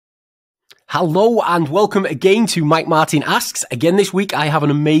Hello and welcome again to Mike Martin Asks. Again this week I have an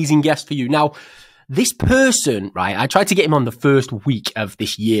amazing guest for you. Now, this person, right, I tried to get him on the first week of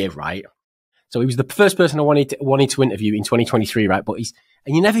this year, right? So he was the first person I wanted to interview in 2023, right? But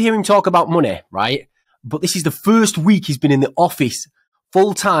and you never hear him talk about money, right? But this is the first week he's been in the office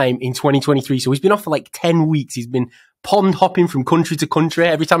full time in 2023. So he's been off for like 10 weeks. He's been pond hopping from country to country.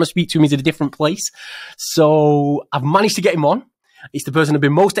 Every time I speak to him, he's at a different place. So I've managed to get him on. It's the person I've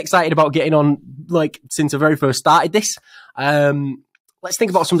been most excited about getting on, like, since I very first started this. Let's think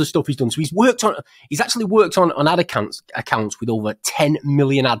about some of the stuff he's done. So he's actually worked on ad accounts with over 10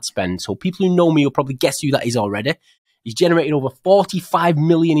 million ad spend. So people who know me will probably guess who that is already. He's generated over 45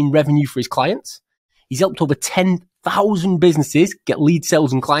 million in revenue for his clients. He's helped over 10,000 businesses get lead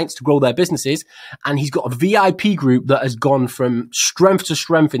sales and clients to grow their businesses. And he's got a VIP group that has gone from strength to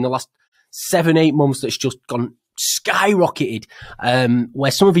strength in the last 7-8 months. That's just gone skyrocketed,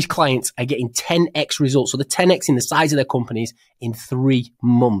 where some of his clients are getting 10x results. So the 10x in the size of their companies in 3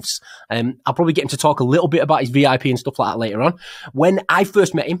 months. I'll probably get him to talk a little bit about his VIP and stuff like that later on. When I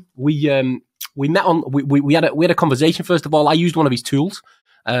first met him, we had a conversation. First of all, I used one of his tools.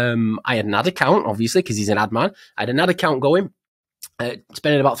 I had an ad account, obviously, because he's an ad man. I had an ad account going,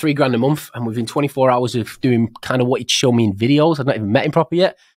 spending about $3,000 a month, and within 24 hours of doing kind of what he'd show me in videos, I'd not even met him properly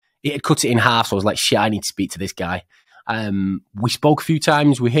yet. It had cut it in half, so I was like, shit, I need to speak to this guy. We spoke a few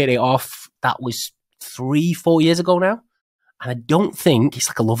times, we hit it off. That was 3-4 years ago now. And I don't think, it's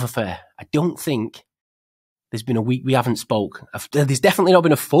like a love affair. I don't think there's been a week we haven't spoke. There's definitely not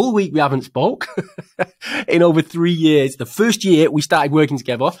been a full week we haven't spoke in over 3 years. The first year we started working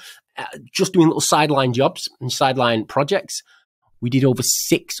together, just doing little sideline jobs and sideline projects. We did over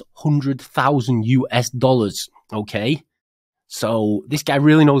 600,000 US dollars, okay? So this guy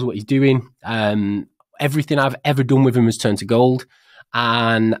really knows what he's doing. Everything I've ever done with him has turned to gold.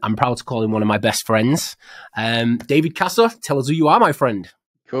 And I'm proud to call him one of my best friends. David Cassar, tell us who you are, my friend.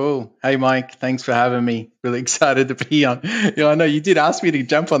 Cool. Hey, Mike. Thanks for having me. Really excited to be on. I know you did ask me to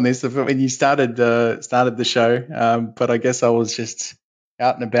jump on this when you started the show, but I guess I was just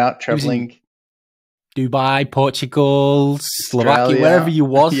out and about traveling. Dubai, Portugal, Slovakia, wherever you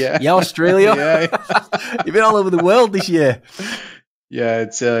was. Yeah, Australia. Yeah. You've been all over the world this year. Yeah,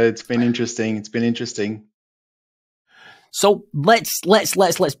 it's been interesting. It's been interesting. So let's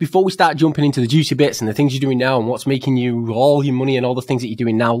before we start jumping into the juicy bits and the things you're doing now and what's making you all your money and all the things that you're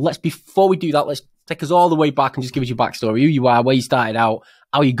doing now, before we do that, let's take us all the way back and just give us your backstory, who you are, where you started out,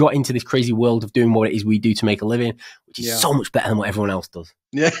 how you got into this crazy world of doing what it is we do to make a living, which is so much better than what everyone else does.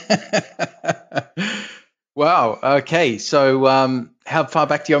 Yeah. Wow. Okay. So, how far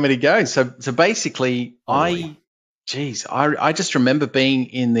back do you want me to go? So basically, I just remember being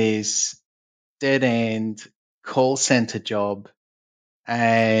in this dead end call center job,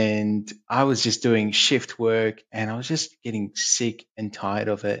 and I was just doing shift work, and I was just getting sick and tired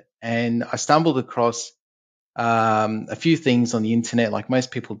of it. And I stumbled across a few things on the internet, like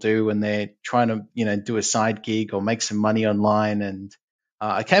most people do when they're trying to, do a side gig or make some money online. And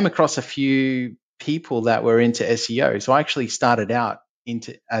I came across a few people that were into SEO. So I actually started out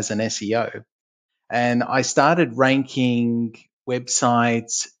as an SEO, and I started ranking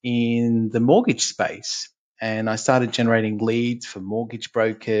websites in the mortgage space. And I started generating leads for mortgage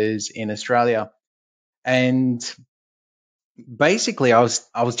brokers in Australia. And basically, I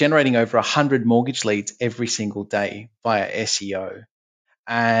was generating over 100 mortgage leads every single day via SEO.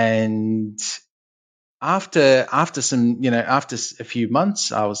 And after a few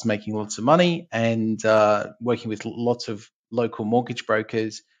months, I was making lots of money and working with lots of local mortgage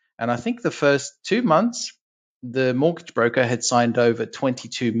brokers. And I think the first 2 months, the mortgage broker had signed over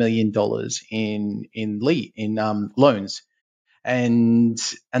 $22 million in loans, and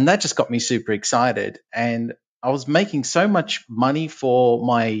that just got me super excited. And I was making so much money for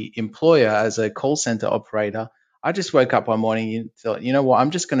my employer as a call center operator. I just woke up one morning and thought, you know what, I'm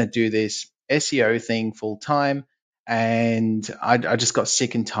just going to do this SEO thing full time. And I just got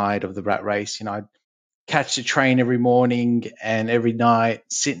sick and tired of the rat race. I'd catch the train every morning and every night,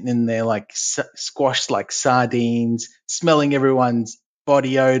 sitting in there like squashed like sardines, smelling everyone's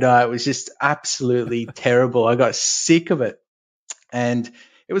body odor. It was just absolutely terrible. I got sick of it, and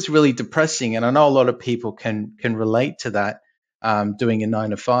it was really depressing. And I know a lot of people can relate to that, doing a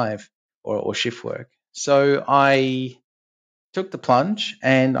 9 to 5 or shift work. So I took the plunge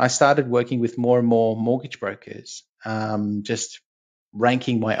and I started working with more and more mortgage brokers, just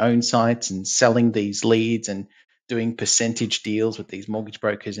ranking my own sites and selling these leads and doing percentage deals with these mortgage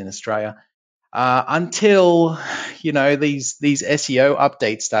brokers in Australia. until, these SEO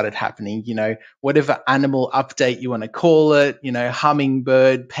updates started happening, whatever animal update you want to call it,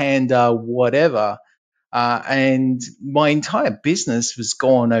 hummingbird, panda, whatever. And my entire business was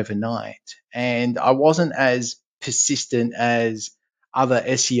gone overnight. And I wasn't as persistent as other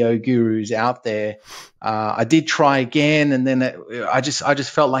SEO gurus out there. I did try again, and then I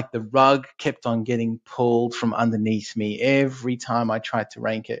just felt like the rug kept on getting pulled from underneath me every time I tried to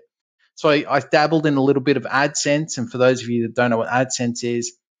rank it. So I dabbled in a little bit of AdSense. And for those of you that don't know what AdSense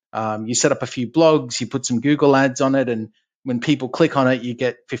is, you set up a few blogs, you put some Google ads on it, and when people click on it, you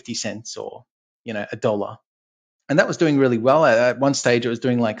get 50 cents or $1. And that was doing really well. At one stage, it was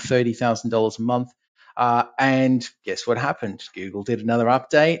doing like $30,000 a month. And guess what happened? Google did another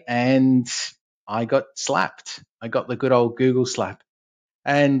update, and I got slapped. I got the good old Google slap.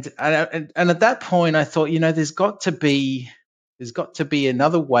 And at that point, I thought, there's got to be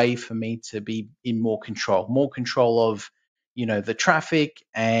another way for me to be in more control of, the traffic,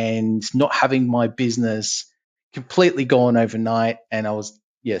 and not having my business completely gone overnight. And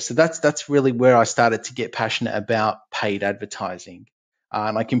so that's really where I started to get passionate about paid advertising.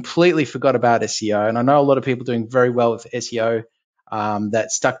 And I completely forgot about SEO. And I know a lot of people doing very well with SEO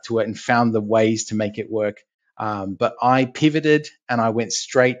that stuck to it and found the ways to make it work. But I pivoted and I went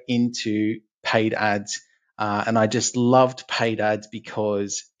straight into paid ads. And I just loved paid ads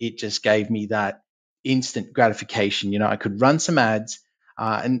because it just gave me that instant gratification. I could run some ads,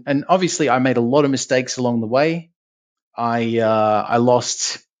 and obviously I made a lot of mistakes along the way. I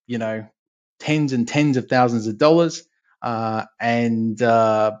lost, tens and tens of thousands of dollars, but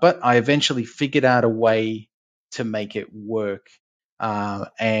I eventually figured out a way to make it work.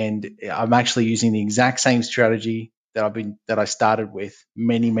 And I'm actually using the exact same strategy that I started with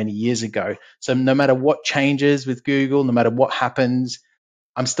many, many years ago. So no matter what changes with Google, no matter what happens,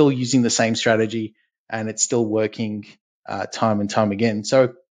 I'm still using the same strategy, and it's still working time and time again.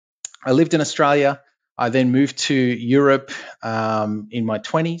 So I lived in Australia. I then moved to Europe in my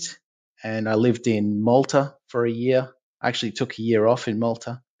 20s, and I lived in Malta for a year. I actually took a year off in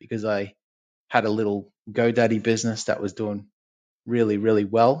Malta because I had a little GoDaddy business that was doing really, really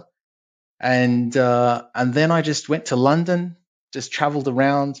well. And then I just went to London, just traveled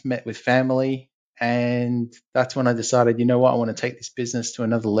around, met with family, and that's when I decided, I want to take this business to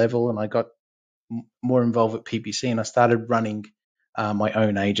another level. And I got more involved with PPC, and I started running my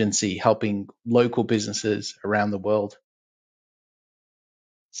own agency, helping local businesses around the world.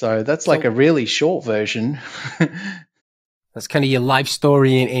 So that's like a really short version. That's kind of your life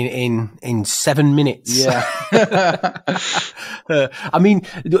story in 7 minutes. Yeah. I mean,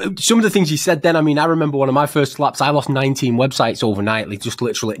 some of the things you said then, I remember one of my first slaps, I lost 19 websites overnight. They just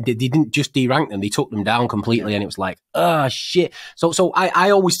literally, they didn't just derank them, they took them down completely. And it was like, oh shit. So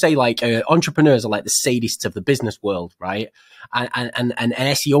I always say, like, entrepreneurs are like the sadists of the business world, right? And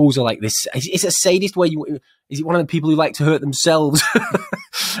SEOs are like this. Is it a sadist where is it one of the people who like to hurt themselves?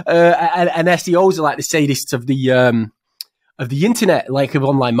 And SEOs are like the sadists of the internet, like of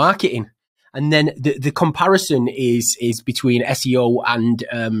online marketing. And then the comparison is between SEO and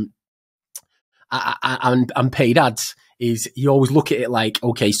paid ads. Is you always look at it like,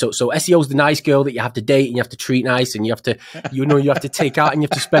 okay, so SEO is the nice girl that you have to date and you have to treat nice and you have to, you have to take out and you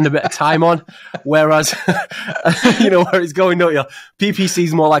have to spend a bit of time on. Whereas, where it's going, don't you? PPC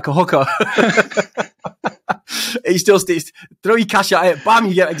is more like a hooker. It's throw your cash at it, bam,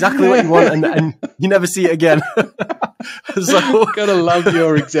 you get exactly what you want, and you never see it again. So gotta love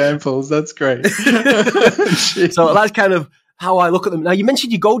your examples. That's great. So that's kind of how I look at them. Now, you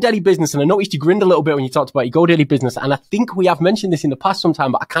mentioned your GoDaddy business, and I noticed you grinned a little bit when you talked about your GoDaddy business. And I think we have mentioned this in the past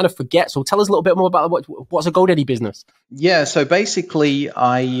sometime, but I kind of forget. So tell us a little bit more about what's a GoDaddy business. Yeah. So basically,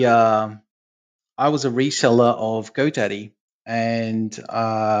 I was a reseller of GoDaddy, and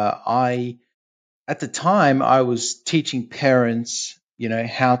at the time I was teaching parents,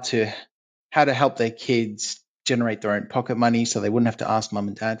 how to help their kids generate their own pocket money so they wouldn't have to ask mum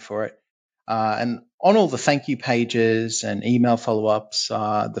and dad for it. And on all the thank you pages and email follow-ups,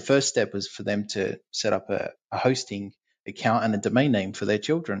 the first step was for them to set up a hosting account and a domain name for their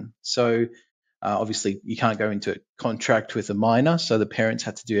children. So obviously you can't go into a contract with a minor, so the parents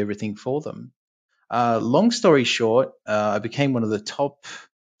had to do everything for them. Long story short, I became one of the top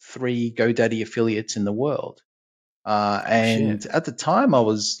 3 GoDaddy affiliates in the world. And at the time I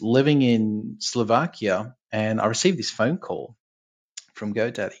was living in Slovakia, and I received this phone call from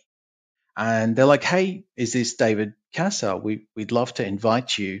GoDaddy. And they're like, hey, is this David Cassar? We'd love to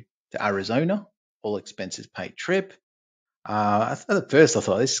invite you to Arizona, all expenses paid trip. At first I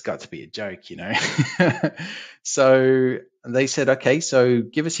thought, this has got to be a joke, So they said, okay, so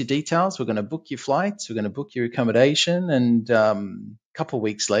give us your details. We're going to book your flights. We're going to book your accommodation. And a couple of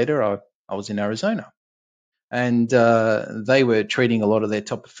weeks later, I was in Arizona. And they were treating a lot of their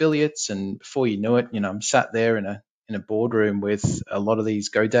top affiliates. And before you knew it, I'm sat there in a boardroom with a lot of these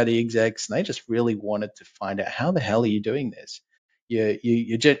GoDaddy execs, and they just really wanted to find out, how the hell are you doing this?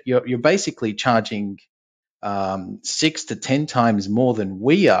 You're basically charging 6 to 10 times more than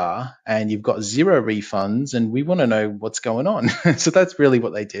we are, and you've got zero refunds, and we want to know what's going on. So that's really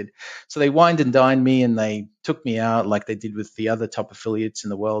what they did. So they wined and dined me, and they took me out like they did with the other top affiliates in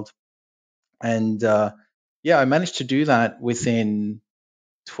the world. And I managed to do that within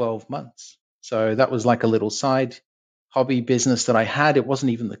 12 months. So that was like a little side hobby business that I had. It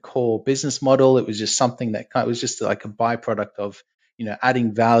wasn't even the core business model. It was just something that it was just like a byproduct of,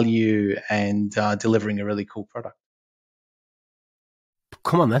 adding value and delivering a really cool product.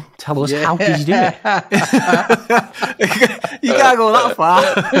 Come on, then. Tell us, how did you do it? You can't go that far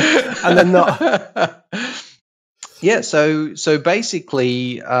and then not. Yeah, so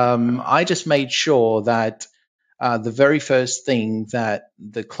basically, I just made sure that the very first thing that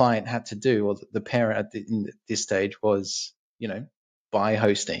the client had to do, or the parent in this stage, was, buy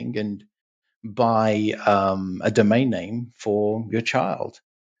hosting and buy a domain name for your child.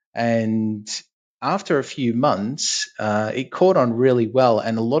 And after a few months, it caught on really well,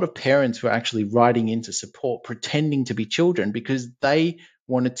 and a lot of parents were actually writing into support pretending to be children because they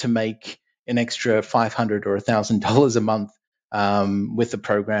wanted to make an extra $500 or $1,000 a month with the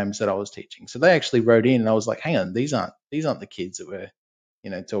programs that I was teaching. So they actually wrote in, and I was like, "Hang on, these aren't the kids that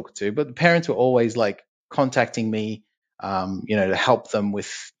we're talking to." But the parents were always like contacting me, to help them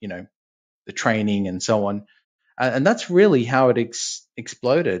with the training and so on. And that's really how it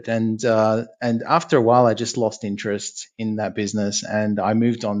exploded. And after a while, I just lost interest in that business, and I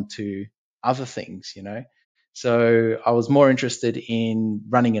moved on to other things. So I was more interested in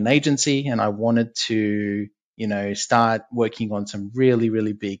running an agency, and I wanted to start working on some really,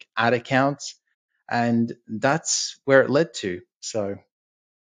 really big ad accounts, and that's where it led to. So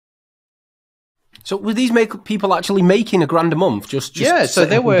were these people actually making $1,000 a month? Just yeah. So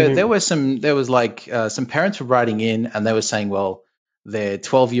there was some parents were writing in, and they were saying, well, their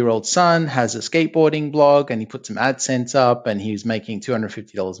 12-year-old son has a skateboarding blog, and he put some AdSense up, and he was making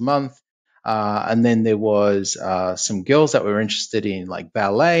 $250 a month. And then there was some girls that were interested in like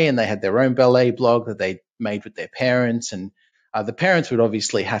ballet, and they had their own ballet blog that they made with their parents, and the parents would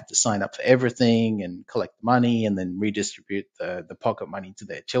obviously have to sign up for everything and collect money and then redistribute the pocket money to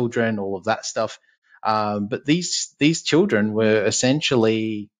their children, all of that stuff. But these children were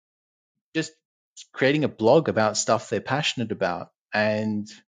essentially just creating a blog about stuff they're passionate about and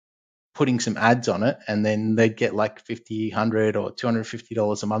putting some ads on it, and then they'd get like $50, $100, or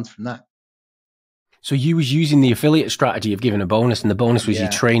 $250 a month from that. So you was using the affiliate strategy of giving a bonus, and the bonus was your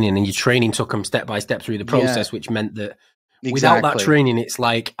training, and your training took them step by step through the process, which meant that without that training, it's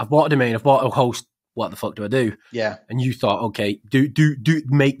like, I've bought a domain, I've bought a host, what the fuck do I do? Yeah. And you thought, okay, do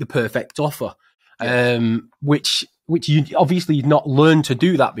make the perfect offer. Which you obviously you'd not learned to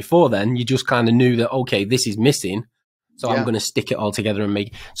do that before then. You just kind of knew that, okay, this is missing. So I'm going to stick it all together and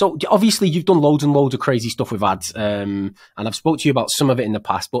make. So obviously you've done loads and loads of crazy stuff with ads. And I've spoke to you about some of it in the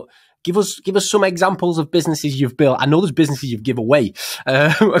past, but give us some examples of businesses you've built. I know there's businesses you've given away,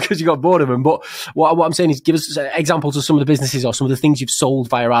 because you got bored of them. But what I'm saying is give us examples of some of the businesses or some of the things you've sold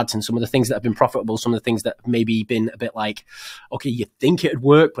via ads, and some of the things that have been profitable, some of the things that have maybe been a bit like, okay, you think it'd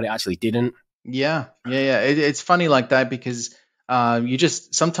work, but it actually didn't. Yeah. It's funny like that, because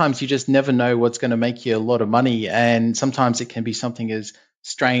sometimes you just never know what's going to make you a lot of money, and sometimes it can be something as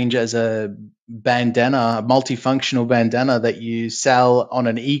strange as a bandana, a multifunctional bandana that you sell on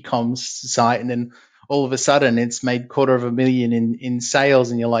an e-com site, and then all of a sudden it's made $250,000 in sales,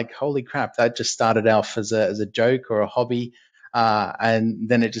 and you're like, holy crap, that just started off as a joke or a hobby, and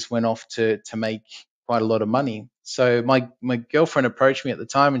then it just went off to make quite a lot of money. So my girlfriend approached me at the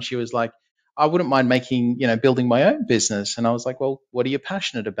time, and she was like, I wouldn't mind building my own business. And I was like, well, what are you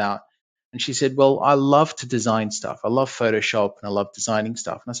passionate about? And she said, well, I love to design stuff. I love Photoshop, and I love designing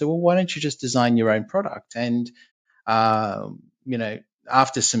stuff. And I said, well, why don't you just design your own product? And,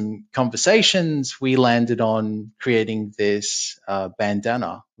 after some conversations, we landed on creating this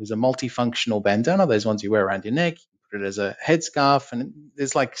bandana. It was a multifunctional bandana, those ones you wear around your neck. You put it as a headscarf, and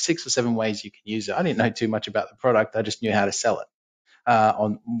there's like 6 or 7 ways you can use it. I didn't know too much about the product. I just knew how to sell it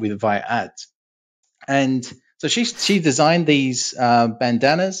via ads. And so she designed these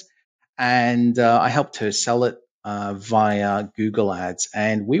bandanas, and I helped her sell it via Google Ads,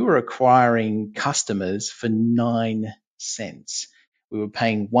 and we were acquiring customers for 9 cents. We were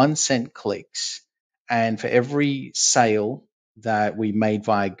paying 1 cent clicks, And for every sale that we made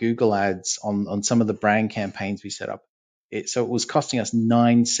via Google Ads on some of the brand campaigns we set up, so it was costing us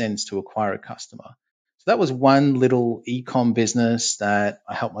 9 cents to acquire a customer. So that was one little e-com business that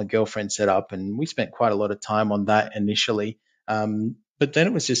I helped my girlfriend set up, and we spent quite a lot of time on that initially. But then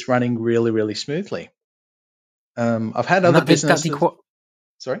it was just running really, really smoothly. I've had other businesses.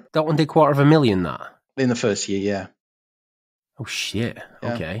 Sorry? That one did $250,000, that? In the first year, yeah. Oh, shit.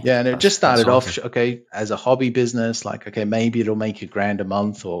 Yeah. Okay. Yeah, and it just started off, okay, as a hobby business, like, okay, maybe it'll make $1,000 a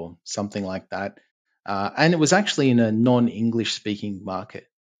month or something like that. And it was actually in a non-English speaking market.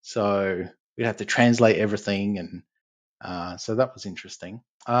 So we'd have to translate everything. And so that was interesting.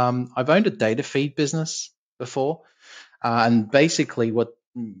 I've owned a data feed business before. And basically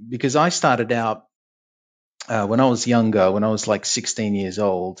because I started out when I was younger, when I was like 16 years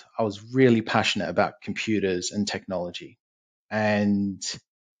old, I was really passionate about computers and technology. And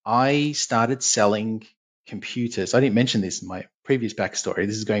I started selling computers. I didn't mention this in my previous backstory.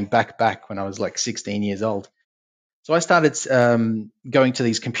 This is going back when I was like 16 years old. So I started going to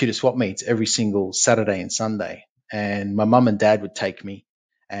these computer swap meets every single Saturday and Sunday. And my mum and dad would take me,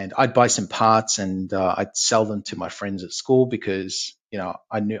 and I'd buy some parts and I'd sell them to my friends at school because,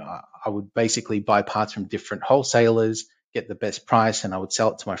 I knew I would basically buy parts from different wholesalers, get the best price, and I would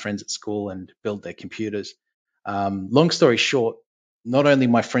sell it to my friends at school and build their computers. Long story short, not only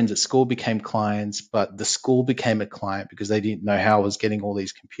my friends at school became clients, but the school became a client because they didn't know how I was getting all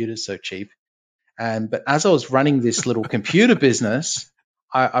these computers so cheap. But as I was running this little computer business,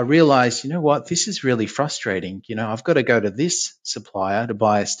 I realized, you know what, this is really frustrating. I've got to go to this supplier to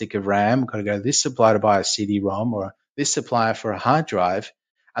buy a stick of RAM. I've got to go to this supplier to buy a CD-ROM, or this supplier for a hard drive.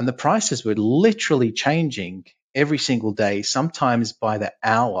 And the prices were literally changing every single day, sometimes by the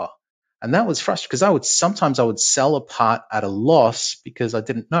hour. And that was frustrating because sometimes I would sell a part at a loss because I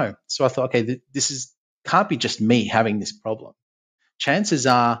didn't know. So I thought, okay, this can't be just me having this problem. Chances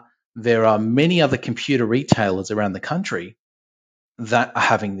are there are many other computer retailers around the country that are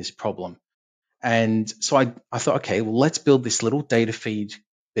having this problem. And so I thought, okay, well, let's build this little data feed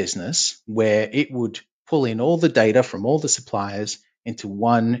business where it would pull in all the data from all the suppliers into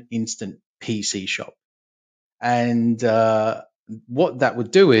one instant PC shop. And what that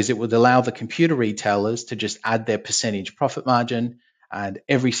would do is it would allow the computer retailers to just add their percentage profit margin, and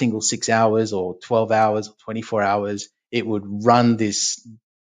every single 6 hours or 12 hours or 24 hours, it would run this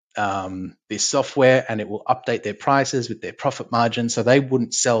software, and it will update their prices with their profit margin so they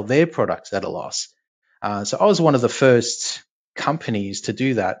wouldn't sell their products at a loss. So I was one of the first companies to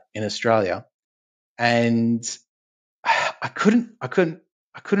do that in Australia, and I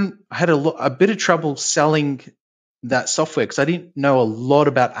had a bit of trouble selling that software because I didn't know a lot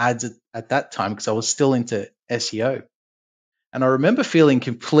about ads at that time because I was still into SEO. And I remember feeling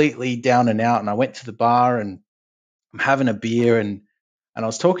completely down and out, and I went to the bar and I'm having a beer, and I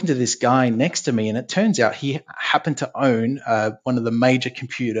was talking to this guy next to me, and it turns out he happened to own one of the major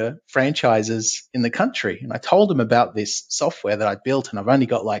computer franchises in the country. And I told him about this software that I built, and I've only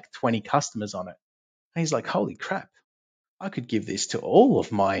got like 20 customers on it. And he's like, holy crap, I could give this to all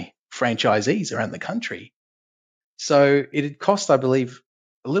of my franchisees around the country. So it had cost, I believe,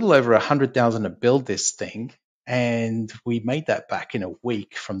 a little over $100,000 to build this thing. And we made that back in a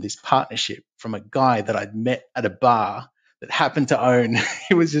week from this partnership from a guy that I'd met at a bar that happened to own.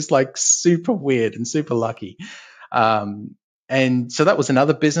 It was just like super weird and super lucky. And so that was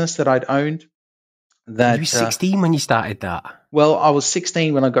another business that I'd owned. You were 16 when you started that? Well, I was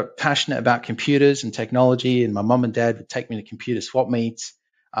 16 when I got passionate about computers and technology, and my mum and dad would take me to computer swap meets.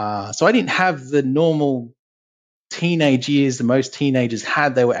 So I didn't have the normal teenage years that most teenagers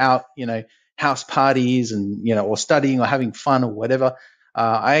had. They were out, house parties and, or studying or having fun or whatever.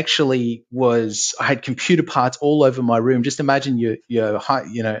 I had computer parts all over my room. Just imagine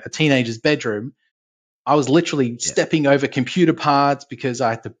a teenager's bedroom. I was literally stepping over computer parts because I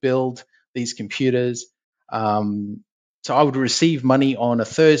had to build these computers. So I would receive money on a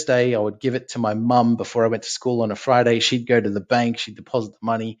Thursday. I would give it to my mum before I went to school on a Friday. She'd go to the bank. She'd deposit the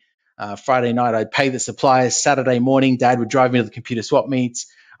money. Friday night, I'd pay the suppliers. Saturday morning, Dad would drive me to the computer swap meets.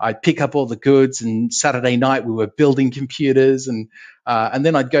 I'd pick up all the goods, and Saturday night we were building computers, and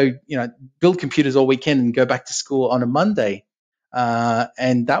then I'd go, build computers all weekend and go back to school on a Monday.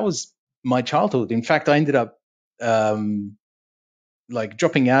 And that was my childhood. In fact, I ended up not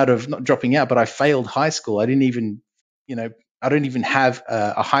dropping out, but I failed high school. I don't even have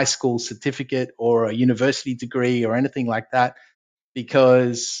a high school certificate or a university degree or anything like that,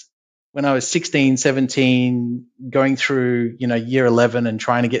 because when I was 16, 17, going through, year 11 and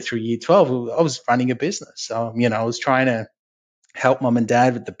trying to get through year 12, I was running a business. So, I was trying to help mom and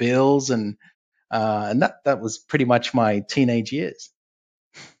dad with the bills, and And that was pretty much my teenage years.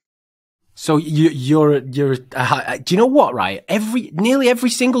 So you're do you know what, right? Nearly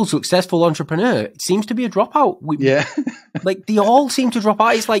every single successful entrepreneur seems to be a dropout. Yeah. Like they all seem to drop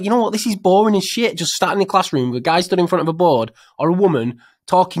out. It's like, you know what, this is boring as shit. Just sat in the classroom with a guy stood in front of a board or a woman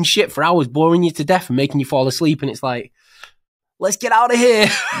talking shit for hours, boring you to death and making you fall asleep. And it's like, let's get out of here.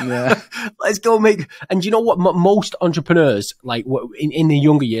 Yeah. Let's go make. And you know what? Most entrepreneurs, like in the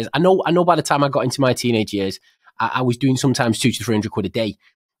younger years, I know by the time I got into my teenage years, I was doing sometimes 200 to 300 quid a day.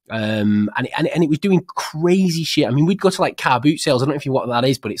 And it was doing crazy shit. I mean, we'd go to like car boot sales. I don't know if you know what that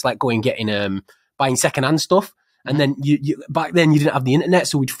is, but it's like going getting buying secondhand stuff. And then you back then you didn't have the internet,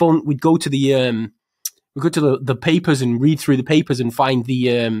 so we'd go to the papers and read through the papers and find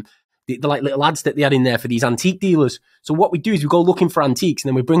the like little ads that they had in there for these antique dealers. So what we'd do is we'd go looking for antiques and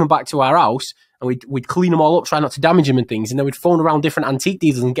then we'd bring them back to our house and we'd clean them all up, try not to damage them and things. And then we'd phone around different antique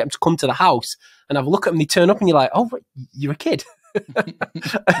dealers and get them to come to the house and have a look at them. They turn up and you're like, oh, you're a kid. And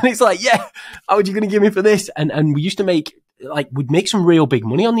it's like, yeah, how are you going to give me for this? And we used to we'd make some real big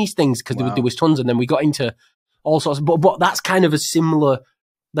money on these things because there was tons. And then we got into all sorts of, but that's kind of a similar,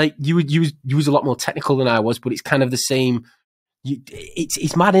 like you was a lot more technical than I was, but it's kind of the same.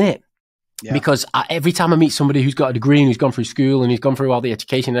 It's mad, isn't it? Yeah. Because every time I meet somebody who's got a degree and who's gone through school and who's gone through all the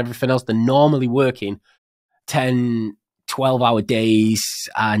education and everything else, they're normally working 10, 12-hour days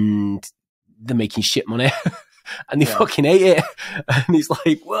and they're making shit money and they fucking hate it. And it's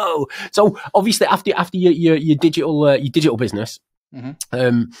like, whoa. So obviously after your digital business,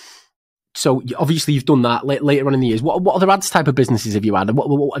 so obviously you've done that later on in the years. What other ads type of businesses have you had? Have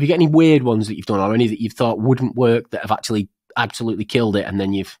you got any weird ones that you've done or any that you've thought wouldn't work that have actually absolutely killed it and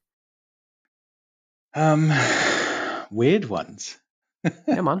then you've... Weird ones.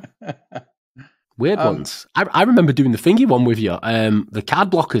 Yeah, man. Weird ones. I remember doing the thingy one with you. The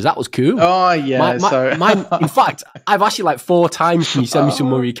card blockers, that was cool. Oh, yeah. Mine, in fact, I've asked you like 4 times, can you send me some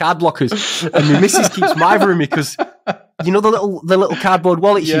more of your card blockers? And my missus keeps mithering me because, you know, the little cardboard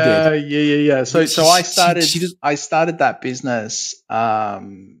wallets you did? Yeah. So I started that business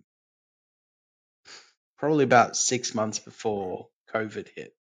probably about 6 months before COVID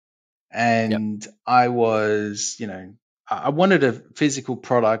hit. And I was, I wanted a physical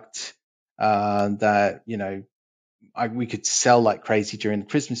product that, we could sell like crazy during the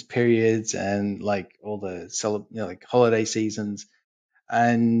Christmas periods and like all the like holiday seasons.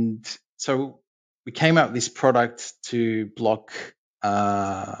 And so we came out with this product to block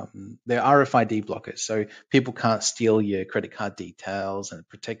they're RFID blockers. So people can't steal your credit card details and it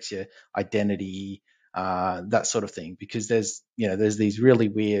protects your identity, that sort of thing, because there's these really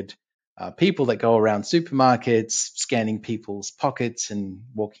weird people that go around supermarkets scanning people's pockets and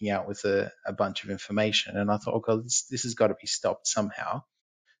walking out with a bunch of information. And I thought, oh God, this has got to be stopped somehow.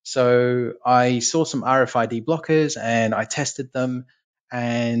 So I saw some RFID blockers and I tested them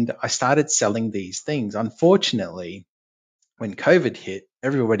and I started selling these things. Unfortunately, when COVID hit,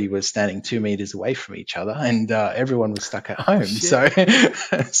 everybody was standing 2 meters away from each other and everyone was stuck at home. So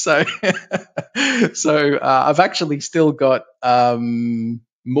I've actually still got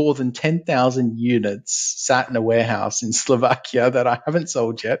more than 10,000 units sat in a warehouse in Slovakia that I haven't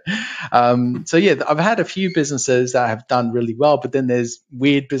sold yet. I've had a few businesses that have done really well, but then there's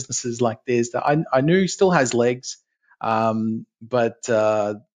weird businesses like this that I knew still has legs, but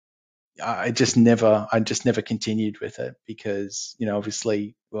I just never continued with it because,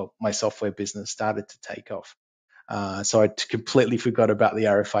 obviously, my software business started to take off. So I completely forgot about the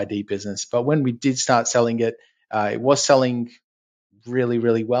RFID business. But when we did start selling it, it was selling really,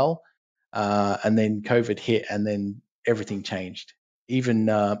 really well. And then COVID hit and then everything changed. Even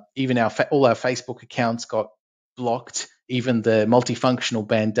all our Facebook accounts got blocked. Even the multifunctional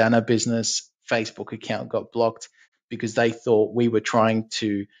bandana business Facebook account got blocked because they thought we were trying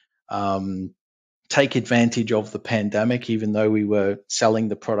to take advantage of the pandemic, even though we were selling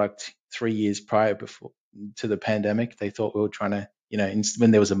the product 3 years prior to the pandemic. They thought we were trying to,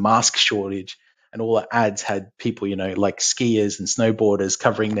 when there was a mask shortage and all the ads had people, like skiers and snowboarders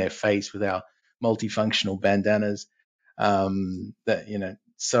covering their face with our multifunctional bandanas.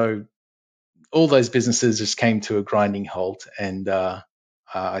 So all those businesses just came to a grinding halt, and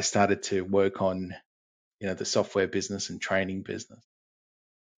I started to work on, the software business and training business.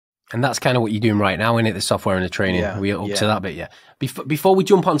 And that's kind of what you're doing right now, isn't it? The software and the training. We're up to that bit, yeah. Before we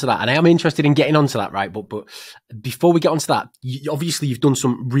jump onto that, and I am interested in getting onto that, right? But before we get onto that, obviously you've done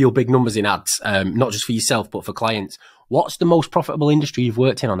some real big numbers in ads, not just for yourself, but for clients. What's the most profitable industry you've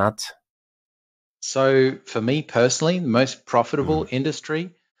worked in on ads? So for me personally, the most profitable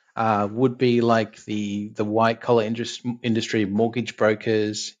industry would be like the white collar industry, mortgage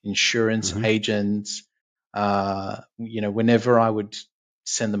brokers, insurance Mm-hmm. agents. Whenever I would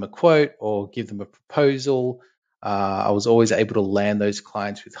send them a quote or give them a proposal, I was always able to land those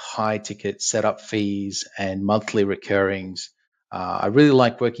clients with high ticket setup fees and monthly recurrings. I really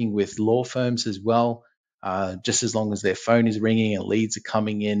like working with law firms as well. Just as long as their phone is ringing and leads are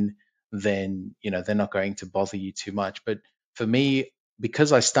coming in, then they're not going to bother you too much. But for me,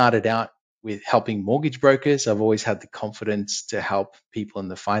 because I started out with helping mortgage brokers, I've always had the confidence to help people in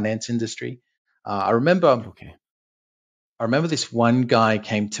the finance industry. I remember Okay. this one guy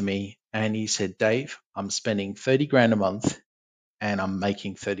came to me and he said, Dave, I'm spending 30 grand a month and I'm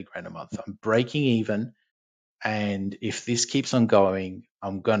making 30 grand a month. I'm breaking even. And if this keeps on going,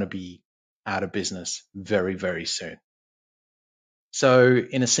 I'm going to be out of business very, very soon. So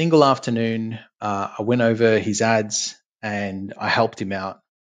in a single afternoon, I went over his ads and I helped him out,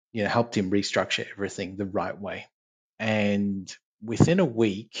 helped him restructure everything the right way. And within a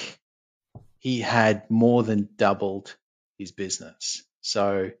week, he had more than doubled his business.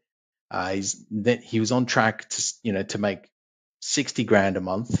 So he was on track to make 60 grand a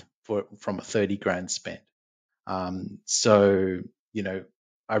month from a 30 grand spend. So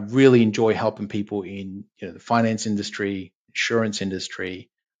I really enjoy helping people in the finance industry, insurance industry,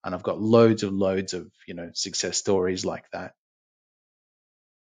 and I've got loads of success stories like that.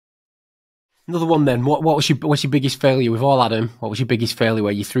 Another one then. What's your biggest failure? We've all had them. What was your biggest failure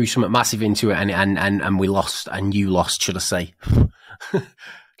where you threw something massive into it and we lost, and you lost, should I say?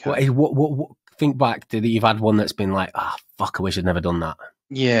 Okay. What think back that you've had one that's been like, fuck, I wish I'd never done that.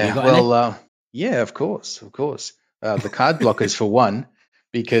 Yeah, well, yeah, of course. The card blockers for one,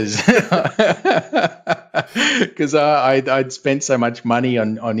 because I'd spent so much money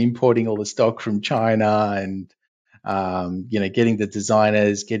on importing all the stock from China and getting the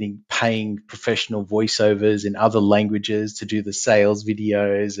designers, paying professional voiceovers in other languages to do the sales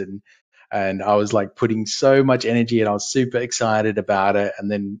videos, and I was like putting so much energy and I was super excited about it.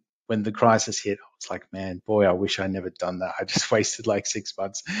 And then when the crisis hit, I was like, man, boy, I wish I never done that. I just wasted like 6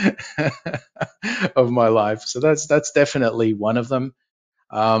 months of my life. So that's definitely one of them.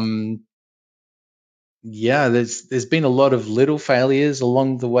 Yeah, there's been a lot of little failures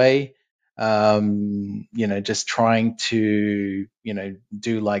along the way. Just trying to,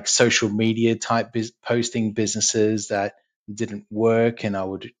 do like social media type posting businesses that didn't work, and I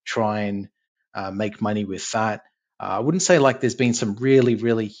would try and make money with that. I wouldn't say like there's been some really,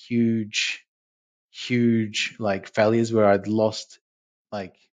 really huge like failures where I'd lost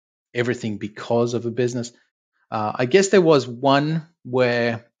like everything because of a business. I guess there was one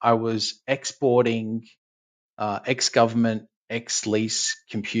where I was exporting ex-government, ex-lease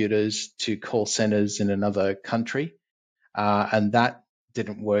computers to call centers in another country. And that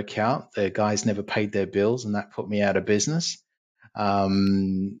didn't work out. The guys never paid their bills, and that put me out of business. So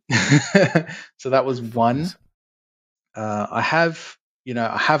that was one. I have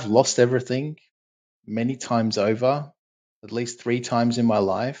lost everything many times over, at least 3 times in my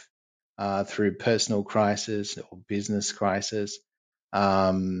life, through personal crisis or business crisis.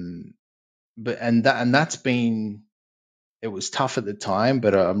 That's been, it was tough at the time,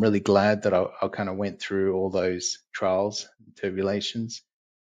 but I'm really glad that I kind of went through all those trials and tribulations,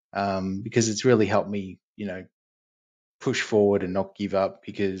 because it's really helped me, push forward and not give up.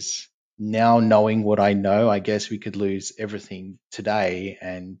 Because now, knowing what I know, I guess we could lose everything today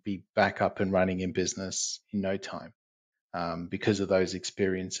and be back up and running in business in no time, because of those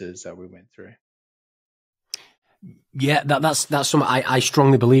experiences that we went through. Yeah, that's something I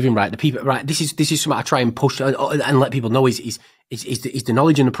strongly believe in. Right, the people. Right, this is something I try and push and let people know is the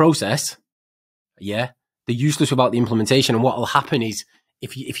knowledge and the process. Yeah, they're useless without the implementation. And what will happen is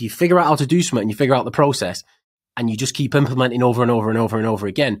if you figure out how to do something and you figure out the process and you just keep implementing over and over and over and over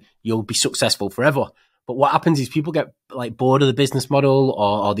again, you'll be successful forever. But what happens is people get like bored of the business model,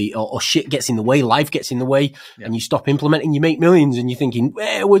 or shit gets in the way, life gets in the way, and you stop implementing. You make millions, and you're thinking,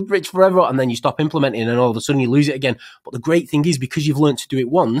 we're rich forever, and then you stop implementing, and all of a sudden you lose it again. But the great thing is, because you've learned to do it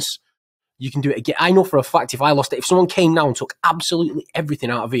once, you can do it again. I know for a fact if I lost it, if someone came now and took absolutely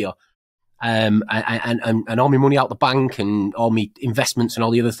everything out of here, and all my money out the bank and all my investments and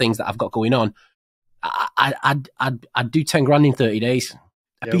all the other things that I've got going on, I'd do 10 grand in 30 days.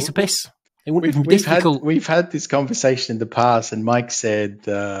 A piece of piss. It wouldn't be difficult. We've had this conversation in the past, and Mike said,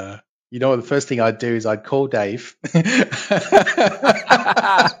 the first thing I'd do is I'd call Dave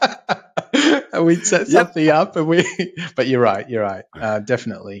and we'd set something up, but you're right.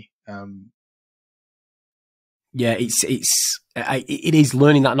 Definitely. Yeah, it is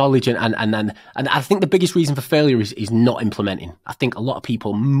learning that knowledge, and I think the biggest reason for failure is not implementing. I think a lot of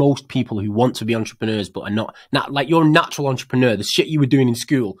people, most people who want to be entrepreneurs but are not like you're a natural entrepreneur, the shit you were doing in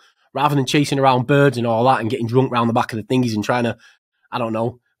school, rather than chasing around birds and all that and getting drunk round the back of the thingies and trying to, I don't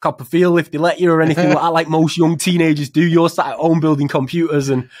know, cop a feel if they let you or anything like that, like most young teenagers do. You're sat at home building computers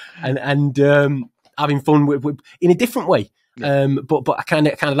and having fun with in a different way. Yeah. But I kind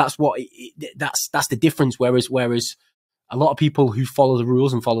of that's what that's the difference. Whereas a lot of people who follow the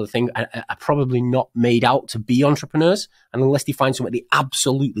rules and follow the thing are probably not made out to be entrepreneurs, and unless they find something they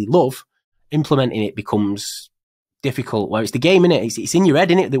absolutely love, implementing it becomes difficult. Where it's the game, innit? It's in your head,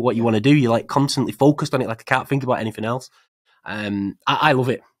 innit? That what you want to do, you're like constantly focused on it. Like I can't think about anything else. I love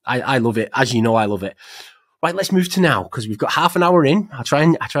it. I love it. As you know, I love it. Right, let's move to now because we've got half an hour in. I try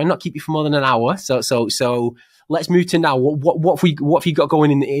and not keep you for more than an hour. So let's move to now. What have you got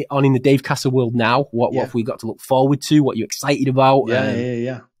going in the Dave Cassar world now? What have we got to look forward to? What are you excited about?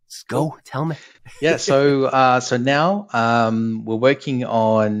 Yeah. Let's go. Tell me. Yeah. So now we're working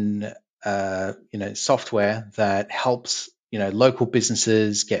on software that helps local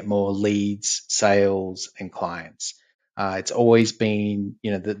businesses get more leads, sales, and clients. It's always been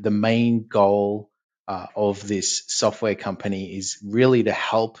the main goal of this software company is really to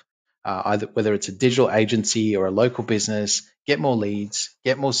help either whether it's a digital agency or a local business get more leads,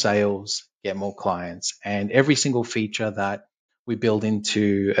 get more sales, get more clients. And every single feature that we build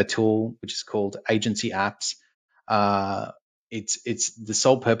into a tool which is called Agency Apps, it's the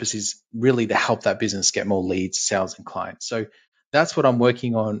sole purpose is really to help that business get more leads, sales, and clients. So that's what I'm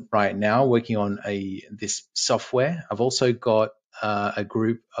working on right now, working on this software. I've also got a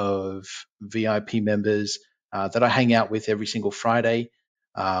group of VIP members that I hang out with every single Friday,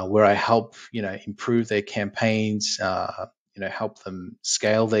 where I help improve their campaigns, help them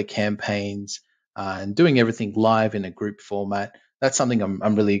scale their campaigns, and doing everything live in a group format. That's something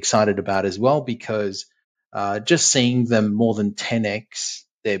I'm really excited about as well, because just seeing them more than 10x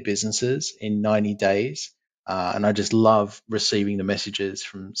their businesses in 90 days. And I just love receiving the messages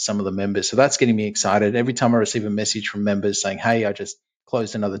from some of the members. So that's getting me excited. Every time I receive a message from members saying, hey, I just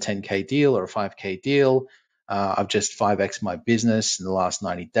closed another 10K deal or a 5K deal. I've just 5x my business in the last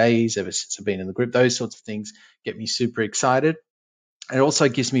 90 days ever since I've been in the group. Those sorts of things get me super excited. It also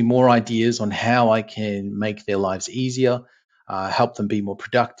gives me more ideas on how I can make their lives easier, help them be more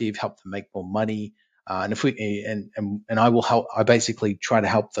productive, help them make more money. And I will help. I basically try to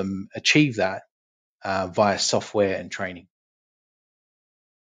help them achieve that via software and training.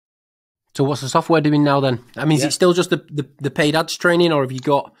 So what's the software doing now then? I mean, is it still just the paid ads training, or have you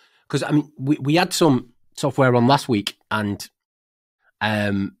got, because I mean, we had some software on last week and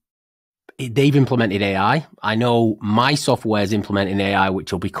they've implemented AI. I know my software is implementing AI,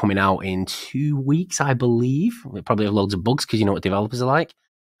 which will be coming out in 2 weeks, I believe. We'll probably have loads of bugs because you know what developers are like.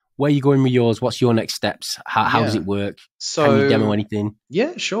 Where are you going with yours? What's your next steps? How does it work? So, can you demo anything?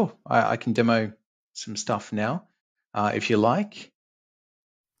 Yeah, sure. I can demo some stuff now, if you like.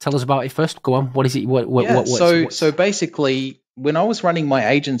 Tell us about it first. Go on. What is it? So basically, when I was running my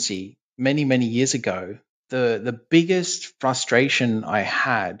agency many years ago, the biggest frustration I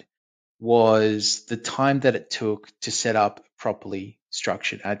had was the time that it took to set up a properly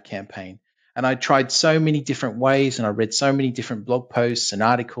structured ad campaign. And I tried so many different ways, and I read so many different blog posts and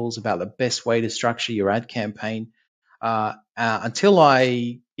articles about the best way to structure your ad campaign, until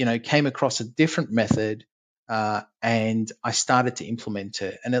I, came across a different method, and I started to implement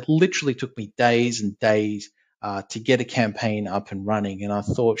it. And it literally took me days and days to get a campaign up and running. And I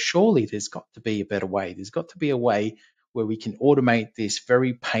thought, surely there's got to be a better way. There's got to be a way where we can automate this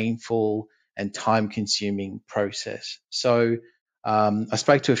very painful and time-consuming process. So I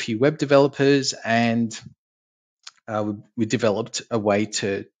spoke to a few web developers, and we developed a way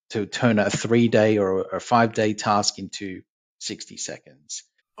to turn a 3-day or a 5-day task into 60 seconds.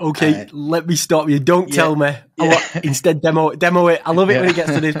 Okay, let me stop you. Don't tell me. Instead, demo it. I love it when it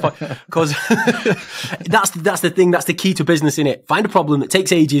gets to this point, because that's the thing. That's the key to business, innit? Find a problem that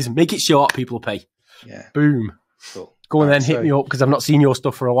takes ages, make it short, people will pay. Yeah. Boom. Cool. Go on then, hit me up, because I've not seen your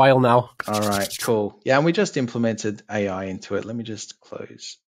stuff for a while now. All right, cool. Yeah, and we just implemented AI into it. Let me just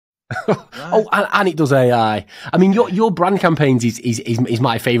close. Oh, and it does AI. I mean, your brand campaigns is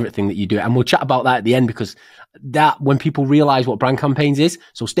my favorite thing that you do, and we'll chat about that at the end, because that when people realize what brand campaigns is.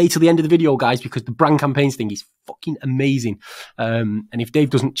 So stay till the end of the video, guys, because the brand campaigns thing is fucking amazing. And if Dave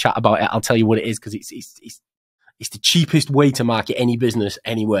doesn't chat about it, I'll tell you what it is, because it's the cheapest way to market any business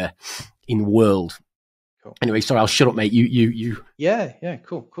anywhere in the world. Cool. Anyway, sorry, I'll shut up, mate. You. Yeah,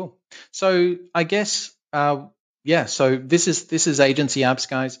 cool. So I guess, so this is Agency Apps,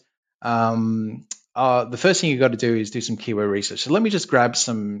 guys. the first thing you got to do is do some keyword research. So let me just grab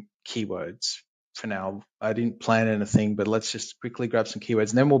some keywords for now. I didn't plan anything, but let's just quickly grab some keywords,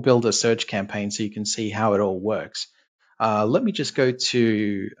 and then we'll build a search campaign so you can see how it all works. Let me just go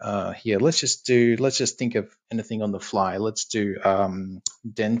to here. Let's just think of anything on the fly. Let's do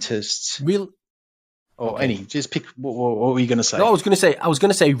dentist. Or okay. Just pick. What were you going to say? No, I was going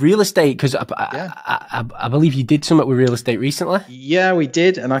to say real estate, because I believe you did something with real estate recently. Yeah, we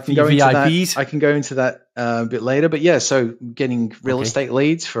did, and I can go into that. I can go into that a bit later. But yeah, so getting real estate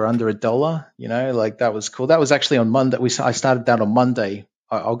leads for under $1, like that was cool. That was actually on Monday. I started that on Monday.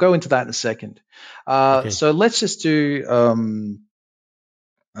 I'll go into that in a second. So let's just do.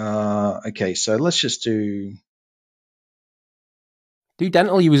 Okay, so let's just do. Do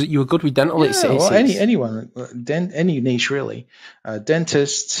dental. You were good with dental. Yeah, well, anyone, any niche really.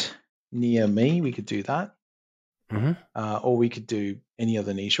 Dentist near me, we could do that. Or we could do any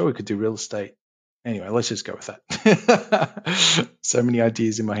other niche, or we could do real estate. Anyway, let's just go with that. So many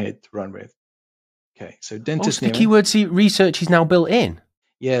ideas in my head to run with. Okay, so dentist. The keyword research is now built in.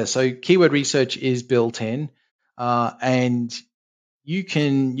 Yeah, so keyword research is built in, and you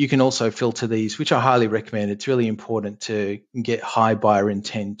can also filter these, which I highly recommend. It's really important to get high buyer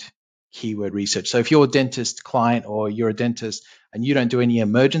intent keyword research. So if you're a dentist client or you're a dentist and you don't do any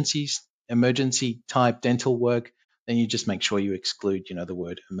emergency type dental work, then you just make sure you exclude, the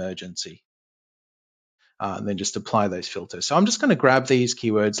word emergency. And then just apply those filters. So I'm just going to grab these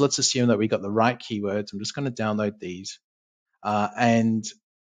keywords. Let's assume that we got the right keywords. I'm just going to download these. And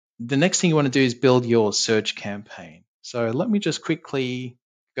the next thing you want to do is build your search campaign. So let me just quickly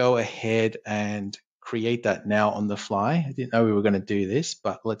go ahead and create that now on the fly. I didn't know we were going to do this,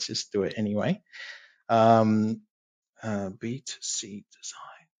 but let's just do it anyway. B2C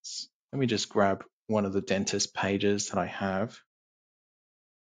designs. Let me just grab one of the dentist pages that I have.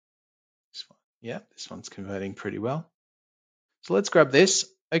 This one. Yeah, this one's converting pretty well. So let's grab this.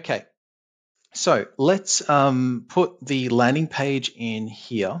 Okay. So let's put the landing page in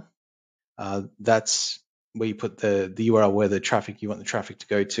here. That's where you put the URL where you want the traffic to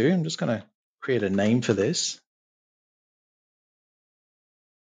go to. I'm just going to create a name for this.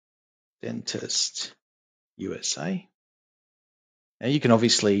 Dentist USA. Now you can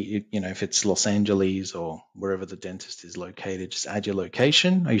obviously, if it's Los Angeles or wherever the dentist is located, just add your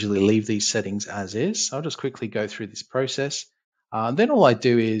location. I usually leave these settings as is. So I'll just quickly go through this process. Then all I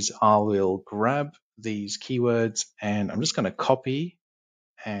do is I will grab these keywords and I'm just going to copy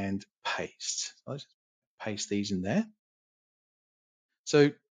and paste. So let's paste these in there. So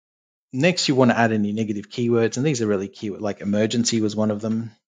next you want to add any negative keywords, and these are really keyword, like emergency was one of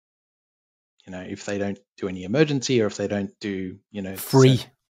them. If they don't do any emergency, or if they don't do, free,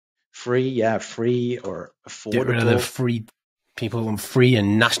 free or affordable. Get rid of the free people on free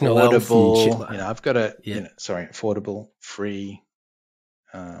and national affordable. I've got a, affordable, free,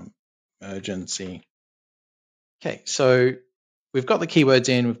 emergency. Okay, so we've got the keywords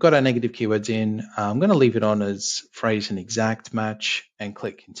in, we've got our negative keywords in. I'm going to leave it on as phrase and exact match and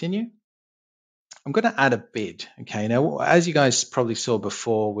click continue. I'm going to add a bid. Okay, now as you guys probably saw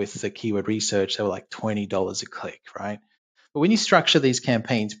before with the keyword research, they were like $20 a click, right? But when you structure these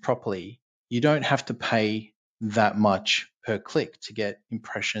campaigns properly, you don't have to pay that much per click to get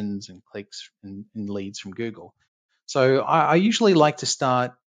impressions and clicks and leads from Google. So I usually like to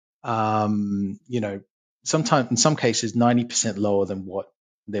start, sometimes in some cases 90% lower than what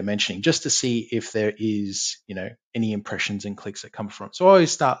they're mentioning, just to see if there is, any impressions and clicks that come from it. So I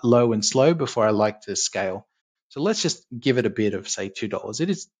always start low and slow before I like to scale. So let's just give it a bid of say $2. It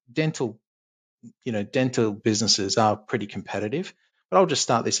is dental businesses are pretty competitive, but I'll just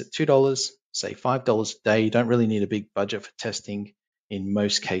start this at $2, say $5 a day. You don't really need a big budget for testing in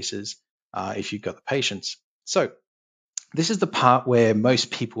most cases if you've got the patience. So this is the part where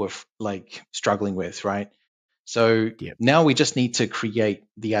most people are struggling with, right? So now we just need to create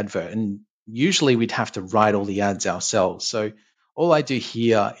the advert, and usually we'd have to write all the ads ourselves. So all I do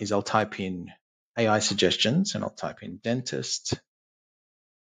here is I'll type in AI suggestions and I'll type in dentist.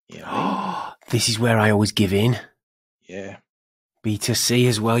 This is where I always give in. Yeah. B2C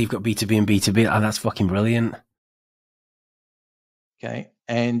as well. You've got B2B and B2B. Oh, that's fucking brilliant. Okay.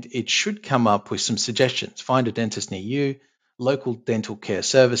 And it should come up with some suggestions. Find a dentist near you, local dental care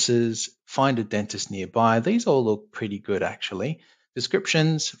services, find a dentist nearby. These all look pretty good, actually.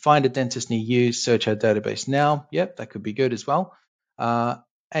 Descriptions, find a dentist near you, search our database now. Yep, that could be good as well.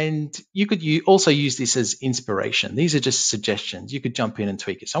 And you could also use this as inspiration. These are just suggestions. You could jump in and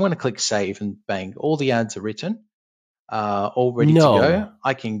tweak it. So I'm going to click save and bang, all the ads are written, all ready to go.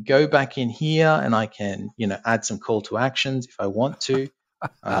 I can go back in here and I can, add some call to actions if I want to.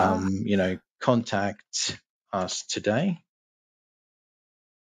 contact us today.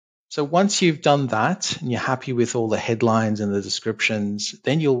 So once you've done that and you're happy with all the headlines and the descriptions,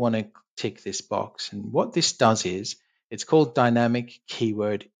 then you'll want to tick this box. And what this does is it's called dynamic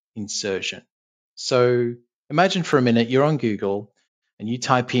keyword insertion. So imagine for a minute you're on Google and you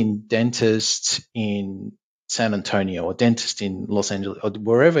type in dentist in San Antonio or dentist in Los Angeles or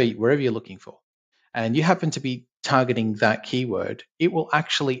wherever you're looking for, and you happen to be targeting that keyword. It will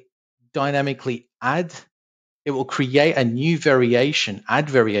actually dynamically it will create a new ad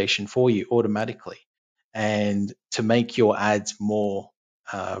variation for you automatically, and to make your ads more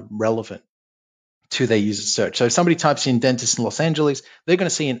relevant to their user search. So if somebody types in dentist in Los Angeles, they're going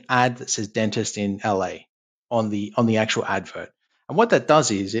to see an ad that says dentist in LA on the actual advert. And what that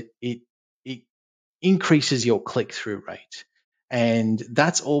does is it increases your click-through rate. And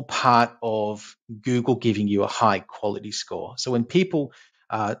that's all part of Google giving you a high quality score. So when people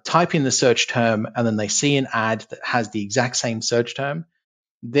type in the search term and then they see an ad that has the exact same search term,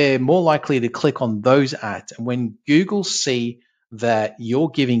 they're more likely to click on those ads. And when Google see that you're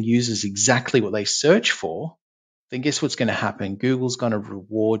giving users exactly what they search for, then guess what's going to happen? Google's going to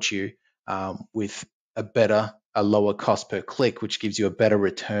reward you with a lower cost per click, which gives you a better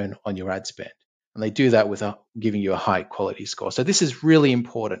return on your ad spend. And they do that with giving you a high quality score. So this is really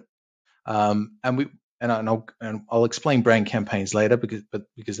important. I'll explain brand campaigns later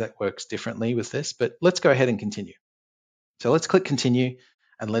because that works differently with this. But let's go ahead and continue. So let's click continue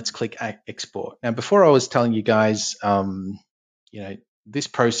and let's click export. Now, before I was telling you guys, this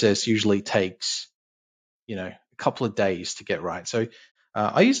process usually takes, a couple of days to get right. So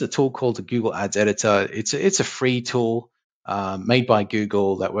I use a tool called the Google Ads Editor. It's a free tool made by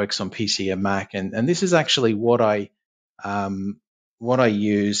Google that works on PC and Mac, and this is actually what I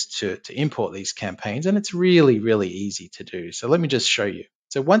use to import these campaigns, and it's really, really easy to do. So let me just show you.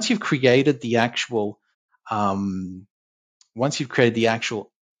 So once you've created the actual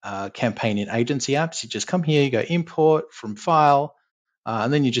campaign in Agency Apps, you just come here, you go import from file,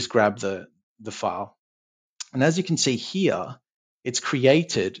 and then you just grab the file. And as you can see here, it's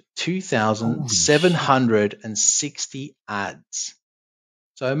created 2,760 ads.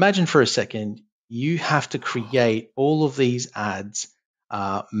 So imagine for a second, you have to create all of these ads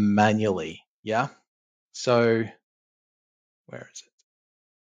manually. Yeah. So where is it?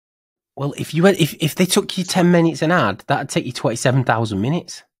 Well, if they took you 10 minutes an ad, that'd take you 27,000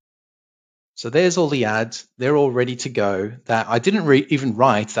 minutes. So there's all the ads. They're all ready to go. That I didn't even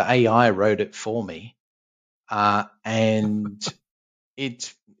write. The AI wrote it for me. And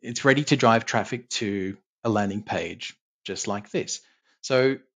it's ready to drive traffic to a landing page just like this.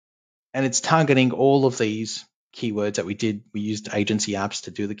 So, and it's targeting all of these keywords that we did. We used Agency Apps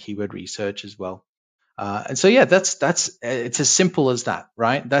to do the keyword research as well. And so, yeah, that's it's as simple as that,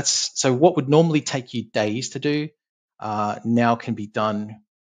 right? So what would normally take you days to do now can be done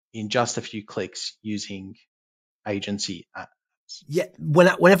in just a few clicks using Agency Apps. Yeah,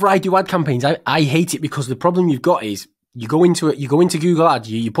 whenever I do ad campaigns, I hate it because the problem you've got is you go into Google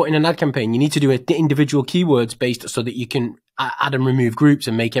Ads, you put in an ad campaign, you need to do individual keywords based so that you can add and remove groups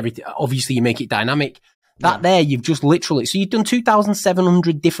and make everything. Obviously, you make it dynamic. You've just literally, so you've done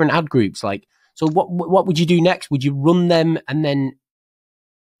 2,700 different ad groups. Like, so what would you do next? Would you run them and then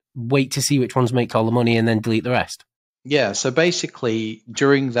wait to see which ones make all the money and then delete the rest? Yeah. So basically,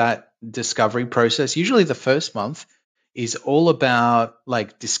 during that discovery process, usually the first month is all about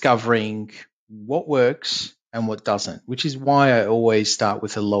like discovering what works and what doesn't, which is why I always start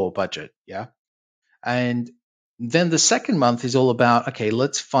with a lower budget. Yeah. And then the second month is all about, okay,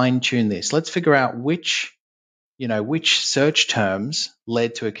 let's fine tune this. Let's figure out which search terms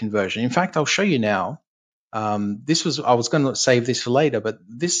led to a conversion. In fact, I'll show you now. I was going to save this for later, but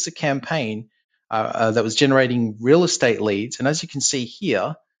this is a campaign that was generating real estate leads. And as you can see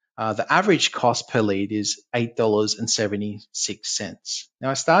here, the average cost per lead is $8.76. Now,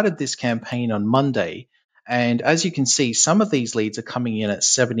 I started this campaign on Monday, and as you can see, some of these leads are coming in at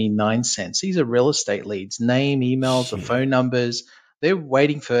 79 cents. These are real estate leads, name, emails, or phone numbers. They're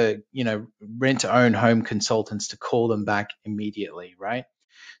waiting for, rent-to-own home consultants to call them back immediately, right?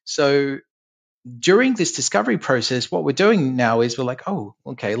 So during this discovery process, what we're doing now is we're like, oh,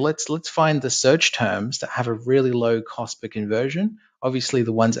 okay, let's find the search terms that have a really low cost per conversion, obviously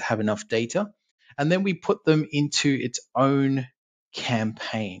the ones that have enough data, and then we put them into its own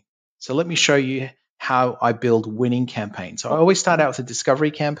campaign. So let me show you how I build winning campaigns. So I always start out with a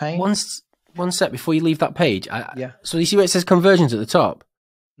discovery campaign. One sec before you leave that page. So you see where it says conversions at the top?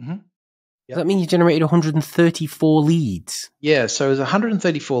 Mm-hmm. Does that mean you generated 134 leads? Yeah, so there's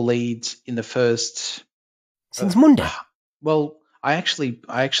 134 leads in the first... Since Monday? Well, I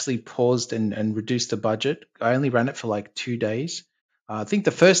actually paused and reduced the budget. I only ran it for like 2 days. I think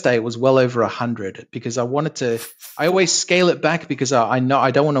the first day it was well over 100 because I wanted to. I always scale it back because I know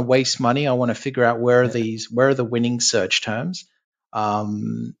I don't want to waste money. I want to figure out where are the winning search terms.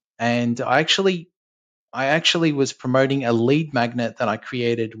 And I actually was promoting a lead magnet that I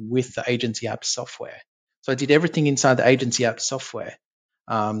created with the agency app software. So I did everything inside the agency app software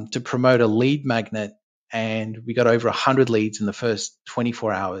to promote a lead magnet, and we got over 100 leads in the first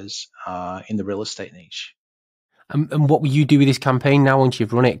 24 hours in the real estate niche. And what will you do with this campaign now once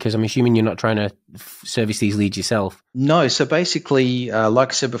you've run it? Because I'm assuming you're not trying to service these leads yourself. No, so basically, like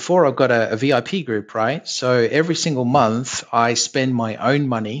I said before, I've got a VIP group, right? So every single month I spend my own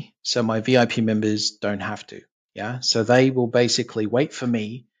money so my VIP members don't have to. Yeah. So they will basically wait for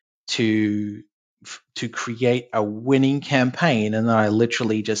me to create a winning campaign, and then I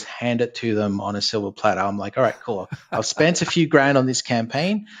literally just hand it to them on a silver platter. I'm like, all right, cool. I've spent a few grand on this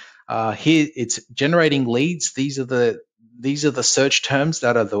campaign. Here it's generating leads. These are the search terms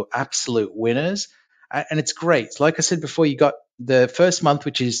that are the absolute winners. And it's great. Like I said before, you got the first month,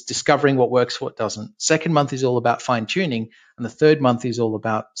 which is discovering what works, what doesn't. Second month is all about fine tuning, and the third month is all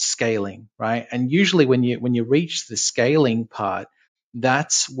about scaling, right? And usually when you reach the scaling part,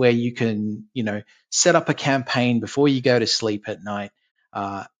 that's where you can, set up a campaign before you go to sleep at night,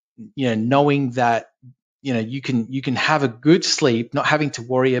 knowing that you can have a good sleep, not having to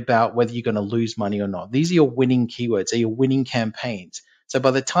worry about whether you're going to lose money or not. These are your winning keywords, are your winning campaigns. So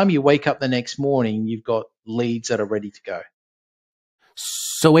by the time you wake up the next morning, you've got leads that are ready to go.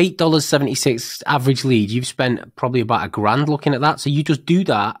 So $8.76 average lead, you've spent probably about $1,000 looking at that. So you just do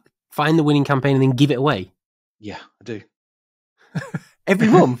that, find the winning campaign, and then give it away. Yeah, I do. Every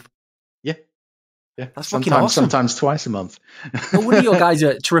month? Yeah. Yeah. That's fucking awesome. Sometimes twice a month. No wonder your guys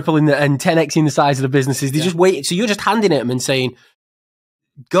are tripling and 10xing the size of the businesses. They just wait. So you're just handing it them and saying,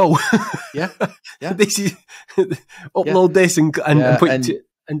 go. Yeah. This is upload this and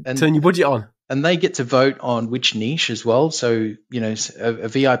turn your budget on. And they get to vote on which niche as well. So, a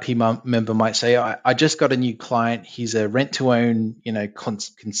VIP member might say, I just got a new client. He's a rent to own,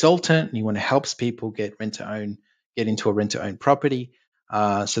 consultant, and he want to help people get into a rent to own property.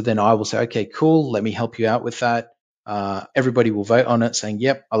 So then I will say, okay, cool. Let me help you out with that. Everybody will vote on it saying,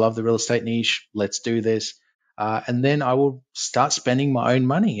 yep, I love the real estate niche. Let's do this. And then I will start spending my own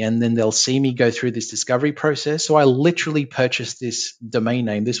money, and then they'll see me go through this discovery process. So I literally purchased this domain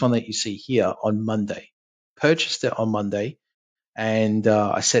name, this one that you see here, on Monday. Purchased it on Monday, and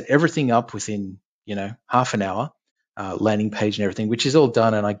I set everything up within, half an hour, landing page and everything, which is all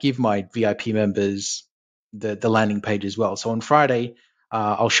done. And I give my VIP members the landing page as well. So on Friday,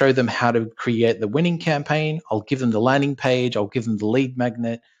 I'll show them how to create the winning campaign. I'll give them the landing page. I'll give them the lead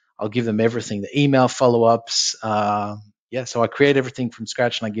magnet. I'll give them everything, the email follow-ups. So I create everything from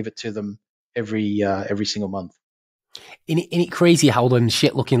scratch, and I give it to them every single month. Isn't it crazy how them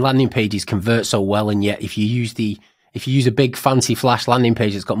shit-looking landing pages convert so well, and yet if you use a big fancy flash landing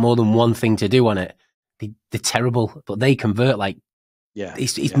page that's got more than one thing to do on it, they're terrible, but they convert like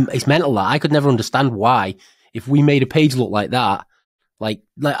it's mental. That I could never understand why, if we made a page look like that, like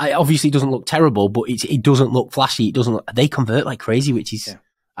obviously it doesn't look terrible, but it doesn't look flashy. It doesn't. They convert like crazy, which is. Yeah.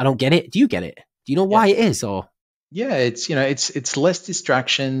 I don't get it. Do you get it? Do you know why it is? Or it's less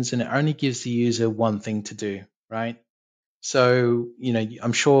distractions, and it only gives the user one thing to do, right? So,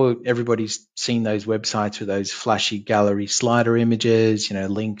 I'm sure everybody's seen those websites with those flashy gallery slider images,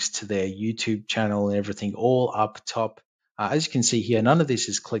 links to their YouTube channel and everything all up top. As you can see here, none of this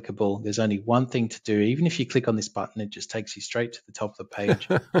is clickable. There's only one thing to do. Even if you click on this button, it just takes you straight to the top of the page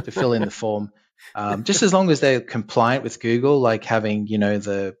to fill in the form. Just as long as they're compliant with Google, like having,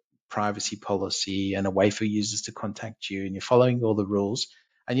 the privacy policy and a way for users to contact you, and you're following all the rules,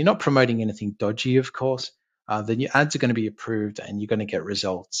 and you're not promoting anything dodgy, of course, then your ads are going to be approved and you're going to get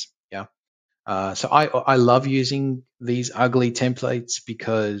results. Yeah. So I love using these ugly templates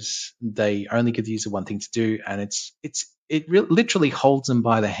because they only give the user one thing to do, and it literally holds them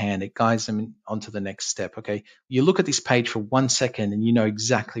by the hand. It guides them onto the next step. Okay, you look at this page for 1 second and you know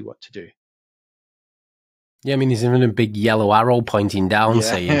exactly what to do. Yeah, I mean, there's even a big yellow arrow pointing down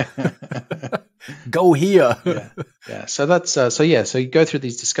saying, "Go here." Yeah. So that's so you go through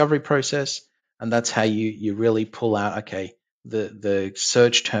this discovery process, and that's how you really pull out the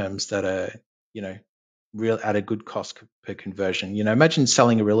search terms that are real at a good cost per conversion. Imagine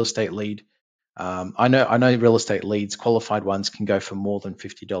selling a real estate lead. I know real estate leads, qualified ones, can go for more than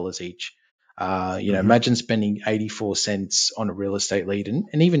 $50 each. Imagine spending 84 cents on a real estate lead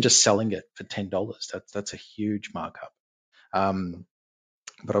and even just selling it for $10. That's a huge markup.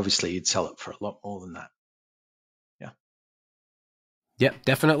 But obviously you'd sell it for a lot more than that. Yeah. Yeah,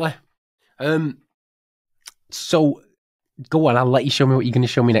 definitely. So go on. I'll let you show me what you're going to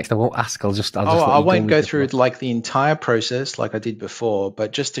show me next. I won't ask. I'll just. I won't go through like the entire process like I did before,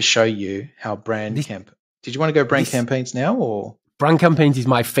 but just to show you how brand camp. Did you want to go brand campaigns now, or brand campaigns is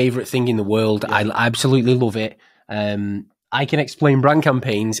my favorite thing in the world? Yeah. I absolutely love it. I can explain brand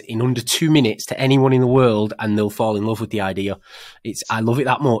campaigns in under 2 minutes to anyone in the world, and they'll fall in love with the idea. I love it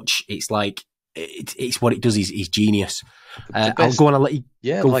that much. It's like it's what it does is genius. I'll go on. I'll let you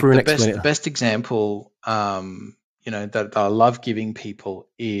go through and explain it. The best example, that I love giving people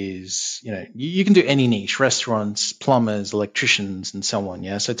is, you can do any niche: restaurants, plumbers, electricians, and so on.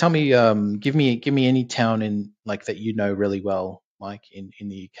 Yeah. So tell me, give me any town in like that really well, Mike, in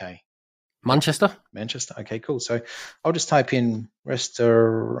the UK. Manchester. Okay, cool. So I'll just type in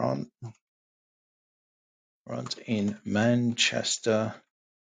restaurant in Manchester,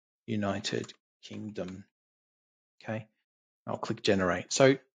 United Kingdom. Okay. I'll click generate.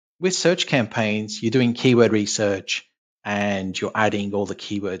 So with search campaigns, you're doing keyword research and you're adding all the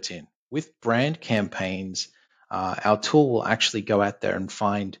keywords in. With brand campaigns, our tool will actually go out there and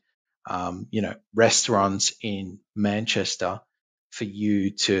find, restaurants in Manchester for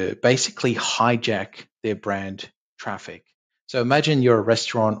you to basically hijack their brand traffic. So imagine you're a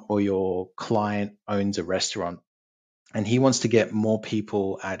restaurant, or your client owns a restaurant and he wants to get more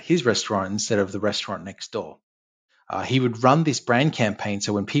people at his restaurant instead of the restaurant next door. He would run this brand campaign.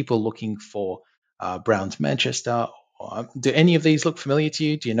 So when people are looking for Browns Manchester, do any of these look familiar to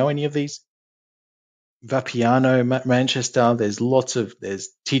you? Do you know any of these? Vapiano Manchester. There's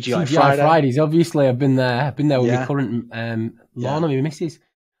TGI Fridays. Obviously, I've been there with my current Lorna, my missus.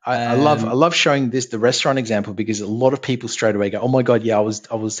 I love showing the restaurant example, because a lot of people straight away go, "Oh my god, yeah, I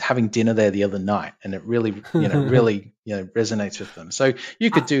was having dinner there the other night," and it really resonates with them. So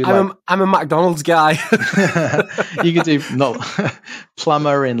you could do. I'm a McDonald's guy. You could do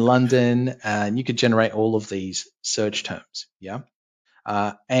plumber in London, and you could generate all of these search terms. Yeah.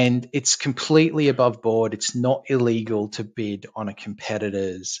 And it's completely above board. It's not illegal to bid on a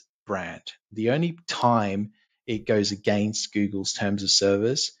competitor's brand. The only time it goes against Google's terms of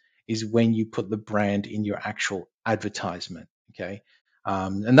service is when you put the brand in your actual advertisement. Okay.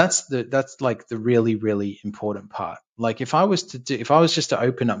 And that's like the really, really important part. Like if I was just to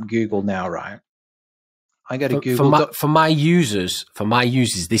open up Google now, right? I go to Google. For my users,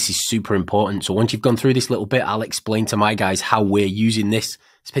 this is super important. So once you've gone through this little bit, I'll explain to my guys how we're using this.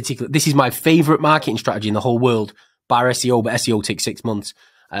 This is my favorite marketing strategy in the whole world, bar SEO, but SEO takes 6 months.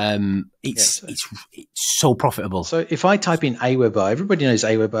 It's so profitable. So if I type in Aweber, everybody knows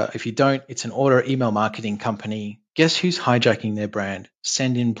Aweber. If you don't, it's an order email marketing company. Guess who's hijacking their brand?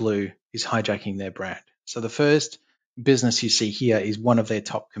 Sendinblue is hijacking their brand. So the first business you see here is one of their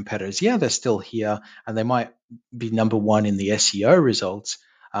top competitors. Yeah, they're still here and they might be number one in the SEO results.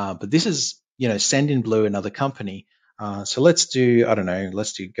 But this is, Sendinblue, another company. So let's do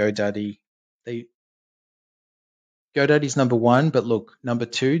GoDaddy. GoDaddy's number one, but look, number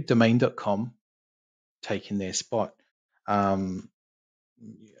two, domain.com, taking their spot.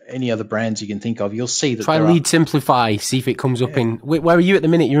 Any other brands you can think of, you'll see that. Try Lead Simplify, see if it comes up in. Where are you at the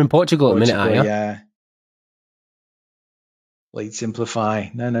minute? You're in Portugal at the minute, are you? Yeah. Lead Simplify.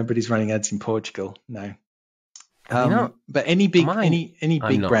 No, nobody's running ads in Portugal. No. But any big brand.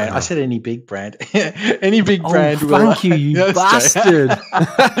 I said any big brand. Any big brand. Thank you, you bastard. Joke.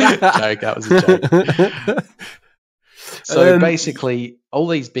 That was a joke. So basically, all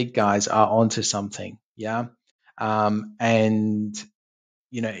these big guys are onto something. Yeah. And,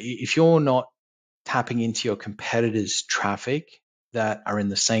 if you're not tapping into your competitors' traffic that are in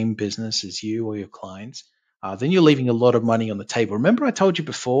the same business as you or your clients, then you're leaving a lot of money on the table. Remember I told you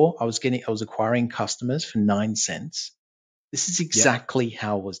before I was acquiring customers for 9 cents. This is exactly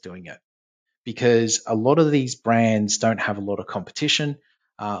how I was doing it, because a lot of these brands don't have a lot of competition.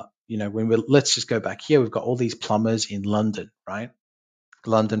 Let's just go back here. We've got all these plumbers in London, right?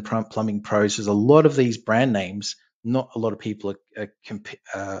 London Plumbing Pros. There's a lot of these brand names. Not a lot of people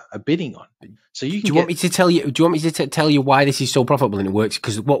are bidding on. So you can. Do you want me to tell you why this is so profitable and it works?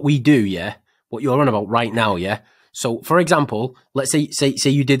 Because what we do, what you're on about right now, So, for example, let's say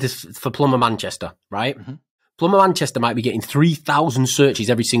you did this for Plumber Manchester, right? Mm-hmm. Plumber Manchester might be getting 3,000 searches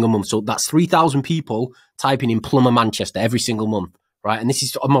every single month. So that's 3,000 people typing in Plumber Manchester every single month, right? And this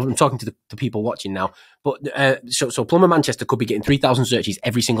is, I'm talking to the people watching now. But so Plumber Manchester could be getting 3,000 searches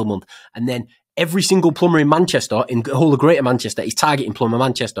every single month. And then every single plumber in Manchester, in the whole of Greater Manchester, is targeting Plumber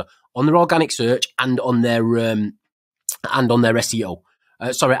Manchester on their organic search and on their SEO.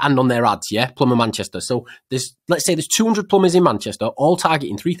 And on their ads, yeah, Plumber Manchester. So let's say there's 200 plumbers in Manchester, all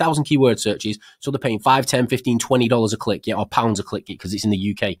targeting 3,000 keyword searches. So they're paying $5, $10, $15, $20 a click, yeah, or pounds a click because it's in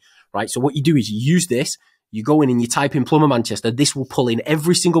the UK, right? So what you do is you use this, you go in and you type in Plumber Manchester. This will pull in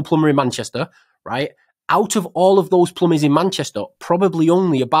every single plumber in Manchester, right? Out of all of those plumbers in Manchester, probably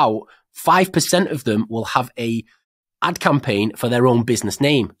only about 5% of them will have a ad campaign for their own business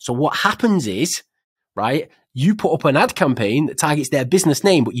name. So what happens is, right, you put up an ad campaign that targets their business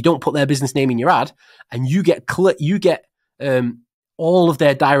name, but you don't put their business name in your ad, and you get all of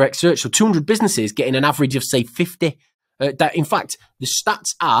their direct search. So 200 businesses getting an average of say 50. In fact, the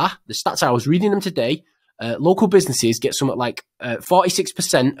stats are, I was reading them today. Local businesses get something like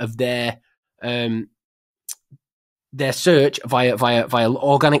 46% of their search via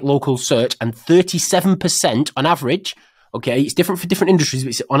organic local search, and 37% on average. Okay, it's different for different industries,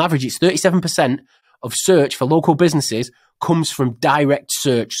 but on average, it's 37% of search for local businesses comes from direct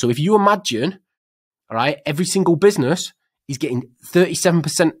search. So if you imagine, all right, every single business is getting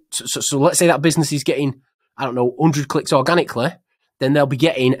 37%. So let's say that business is getting, I don't know, 100 clicks organically, then they'll be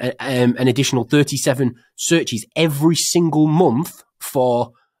getting an additional 37 searches every single month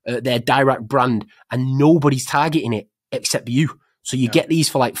for their direct brand, and nobody's targeting it except you. So you get these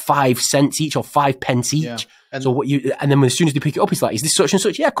for like 5 cents each or 5 pence each. Yeah. And then as soon as they pick it up, it's like, is this such and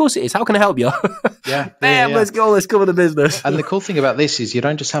such? Yeah, of course it is. How can I help you? Bam, let's go. Let's cover the business. And the cool thing about this is you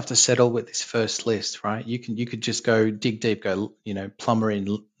don't just have to settle with this first list, right? You could just go dig deep, go, plumber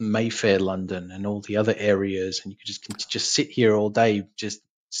in Mayfair, London, and all the other areas, and you could just sit here all day just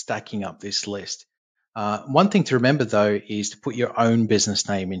stacking up this list. One thing to remember though is to put your own business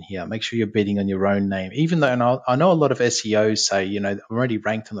name in here. Make sure you're bidding on your own name. Even though, and I know a lot of SEOs say, I'm already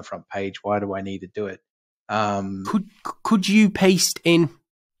ranked on the front page. Why do I need to do it? Could you paste in?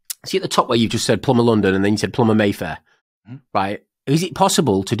 See at the top where you just said Plumber London and then you said Plumber Mayfair, right? Is it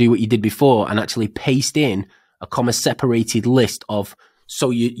possible to do what you did before and actually paste in a comma separated list of?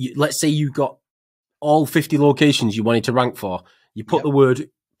 So you let's say you got all 50 locations you wanted to rank for. You put the word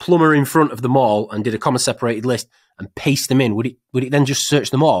plumber in front of them all and did a comma separated list and paste them in. Would it then just search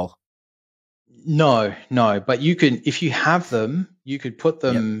them all? No, but you can, if you have them, you could put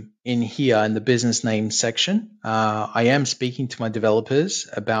them in here in the business name section. I am speaking to my developers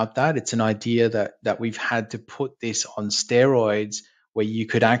about that. It's an idea that we've had to put this on steroids, where you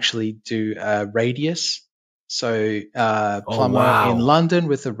could actually do a radius. So plumber in London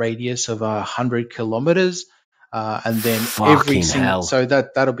with a radius of 100 kilometers. And then every single, so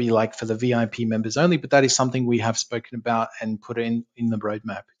that'll be like for the VIP members only, but that is something we have spoken about and put in the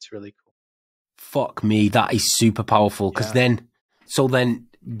roadmap. It's really cool. Fuck me, that is super powerful, because then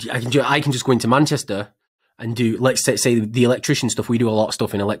I can just go into Manchester and do, let's say the electrician stuff. We do a lot of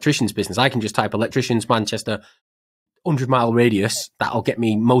stuff in electricians business. I can just type electricians Manchester 100-mile radius. That'll get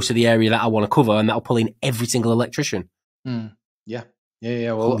me most of the area that I want to cover, and that'll pull in every single electrician. Yeah.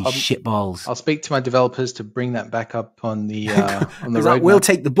 Well, holy shitballs! I'll speak to my developers to bring that back up on the roadmap. We'll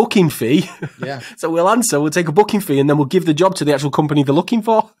take the booking fee. Yeah. So we'll take a booking fee, and then we'll give the job to the actual company they're looking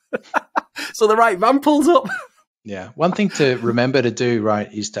for. So the right van pulls up. Yeah. One thing to remember to do,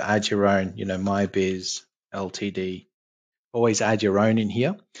 right, is to add your own, My Biz Ltd. Always add your own in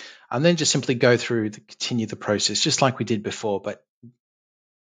here, and then just simply go through continue the process just like we did before. But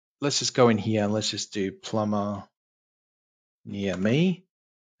let's just go in here and let's just do plumber near me,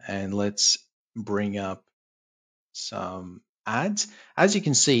 and let's bring up some ads. As you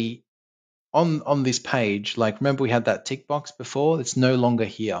can see on this page, like, remember we had that tick box before? It's no longer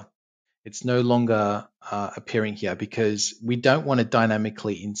here. It's no longer appearing here, because we don't want to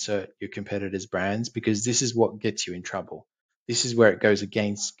dynamically insert your competitors' brands, because this is what gets you in trouble. This is where it goes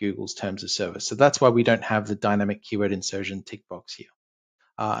against Google's terms of service. So that's why we don't have the dynamic keyword insertion tick box here.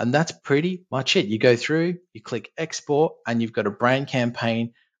 And that's pretty much it. You go through, you click export, and you've got a brand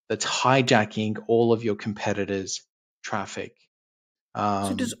campaign that's hijacking all of your competitors' traffic.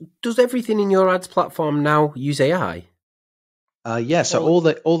 So does everything in your ads platform now use AI? Yeah. So all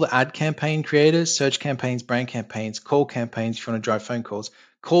the ad campaign creators, search campaigns, brand campaigns, call campaigns if you want to drive phone calls,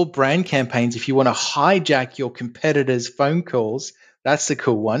 call brand campaigns if you want to hijack your competitors' phone calls. That's the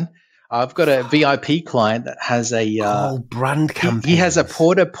cool one. I've got a VIP client that has a brand campaigns. He has a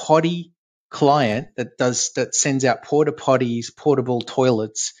porta potty client that sends out porta potties, portable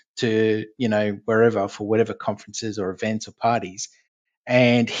toilets to wherever, for whatever conferences or events or parties,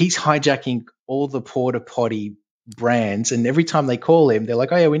 and he's hijacking all the porta potty brands. And every time they call him, they're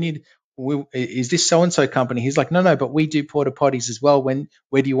like, "Oh yeah, is this so and so company?" He's like, "No, but we do porta potties as well.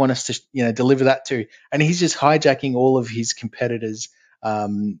 Where do you want us to deliver that to?" And he's just hijacking all of his competitors'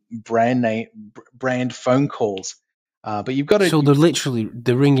 brand phone calls. But you've got to. So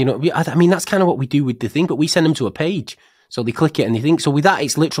they're ringing up. I mean, that's kind of what we do with the thing, but we send them to a page. So they click it and they think. So with that,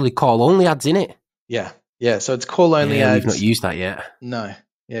 it's literally call only ads in it. Yeah. Yeah. So it's call only ads. We've not used that yet. No.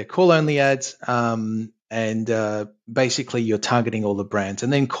 Yeah. Call only ads. And basically you're targeting all the brands.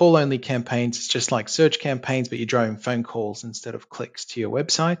 And then call only campaigns, it's just like search campaigns, but you're driving phone calls instead of clicks to your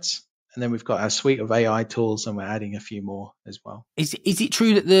websites. And then we've got our suite of AI tools, and we're adding a few more as well. Is it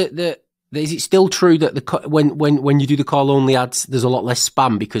true that is it still true that when you do the call only ads, there's a lot less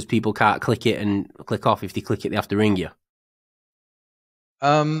spam because people can't click it and click off? If they click it, they have to ring you.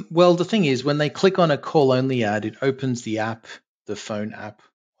 Well, the thing is, when they click on a call only ad, it opens the app, the phone app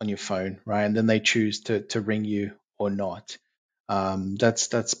on your phone, right? And then they choose to ring you or not.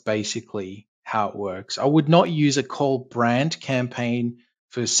 That's basically how it works. I would not use a call brand campaign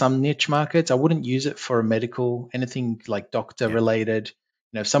for some niche markets. I wouldn't use it for a medical, anything like doctor related.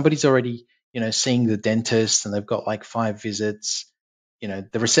 If somebody's already, seeing the dentist and they've got like 5 visits, the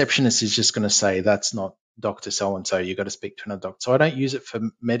receptionist is just going to say, that's not Dr. So-and-so, you've got to speak to another doctor. So I don't use it for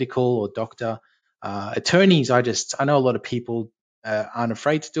medical or doctor. Attorneys, I know a lot of people aren't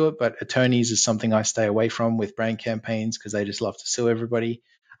afraid to do it, but attorneys is something I stay away from with brand campaigns because they just love to sue everybody.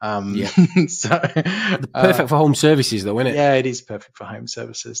 So perfect for home services, though, isn't it? Yeah, it is perfect for home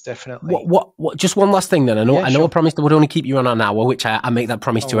services, definitely. What? Just one last thing, then. I know I promised I would only keep you on an hour, which I make that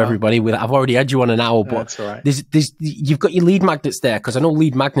promise to everybody. I've already had you on an hour, but that's all right. You've got your lead magnets there because I know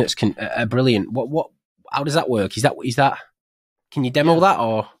lead magnets are brilliant. How does that work? Is that? Can you demo that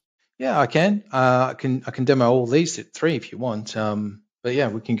or? Yeah, I can. I can demo all these 3 if you want. But yeah,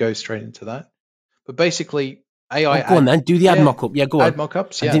 we can go straight into that. But basically, AI. Go on then. Do the ad mockup. Yeah, go on. Ad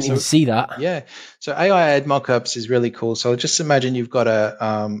mockups. Yeah, I didn't even see that. Yeah. So AI ad mockups is really cool. So just imagine you've got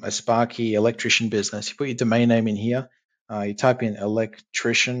a Sparky electrician business. You put your domain name in here. You type in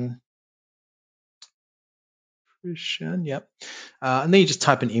electrician. Yep. And then you just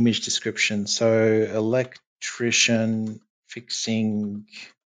type an image description. So electrician fixing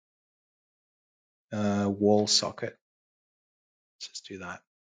wall socket. Let's just do that.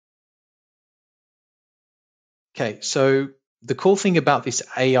 Okay, so the cool thing about this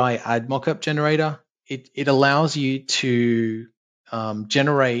AI ad mockup generator, it allows you to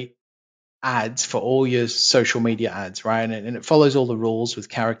generate ads for all your social media ads, right? And it follows all the rules with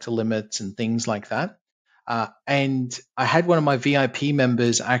character limits and things like that. And I had one of my VIP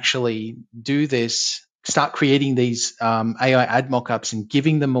members actually do this, start creating these AI ad mockups and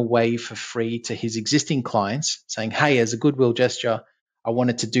giving them away for free to his existing clients, saying, hey, as a goodwill gesture, I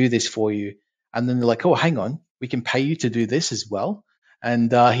wanted to do this for you. And then they're like, oh, hang on, we can pay you to do this as well.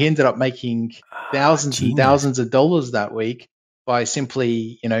 And he ended up making thousands and thousands of dollars that week by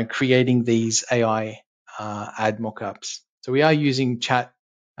simply, creating these AI ad mockups. So we are using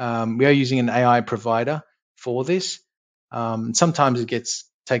we are using an AI provider for this. Sometimes it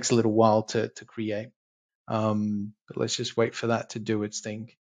takes a little while to create. But let's just wait for that to do its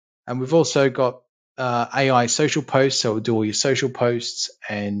thing. And we've also got AI social posts, so we'll do all your social posts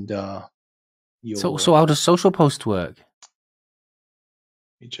and So how does social post work?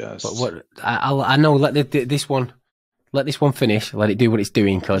 I know. Let this one finish. Let it do what it's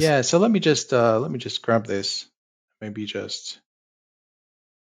doing. Yeah. So let me just grab this. Maybe just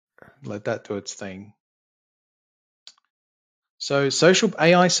let that do its thing. So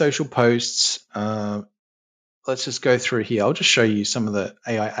AI social posts. Let's just go through here. I'll just show you some of the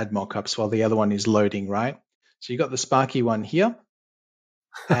AI ad mockups while the other one is loading, right? So you got the Sparky one here.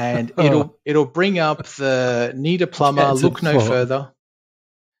 And it'll bring up the need a plumber, look no further.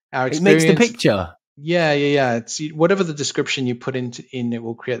 Our experience. It makes the picture. Yeah. It's whatever the description you put in, it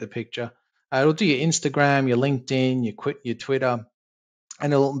will create the picture. It'll do your Instagram, your LinkedIn, your Twitter,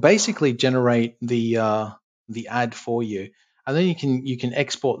 and it'll basically generate the ad for you. And then you can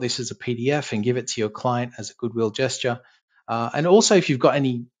export this as a PDF and give it to your client as a goodwill gesture. And also, if you've got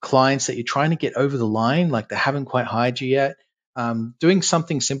any clients that you're trying to get over the line, like they haven't quite hired you yet, doing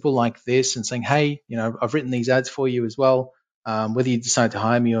something simple like this and saying, hey, I've written these ads for you as well. Whether you decide to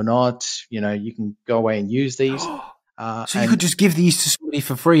hire me or not, you can go away and use these. So you could just give these to somebody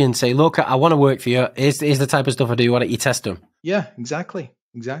for free and say, look, I want to work for you. Here's the type of stuff I do. Why don't you test them? Yeah, exactly.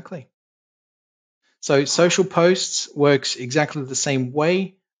 So social posts works exactly the same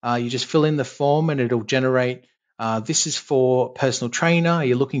way. You just fill in the form and it'll generate. This is for personal trainer.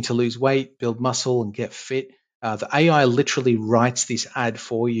 You're looking to lose weight, build muscle, and get fit. The AI literally writes this ad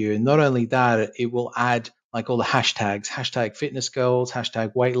for you. And not only that, it will add like all the hashtags, hashtag fitness goals,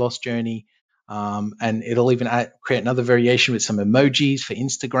 hashtag weight loss journey. And it'll even create another variation with some emojis for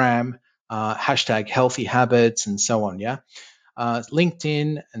Instagram, hashtag healthy habits, and so on. Yeah.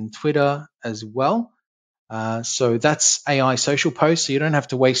 LinkedIn and Twitter as well. So that's AI social posts. So you don't have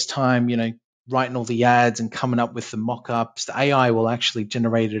to waste time, writing all the ads and coming up with the mock-ups. The AI will actually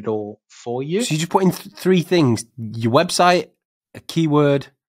generate it all for you. So you just put in three things: your website, a keyword,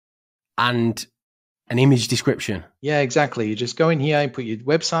 and an image description. Yeah, exactly. You just go in here and put your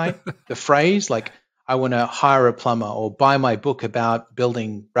website, the phrase like, I want to hire a plumber or buy my book about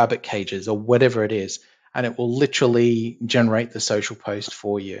building rabbit cages or whatever it is. And it will literally generate the social post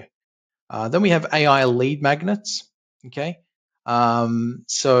for you. Then we have AI lead magnets. Okay.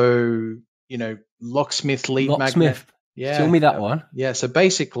 So, locksmith lead magnet. Yeah. Show me that one. Yeah. So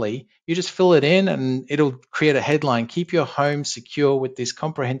basically, you just fill it in and it'll create a headline. Keep your home secure with this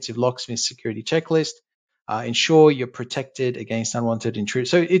comprehensive locksmith security checklist. Ensure you're protected against unwanted intruders.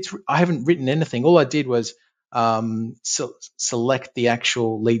 So I haven't written anything. All I did was select the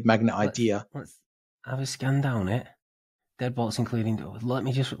actual lead magnet idea. Let's have a scan down it. Deadbolts including doors. Let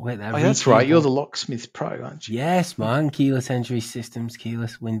me just wait there. Oh, that's right. You're the locksmith pro, aren't you? Yes, man. Keyless entry systems,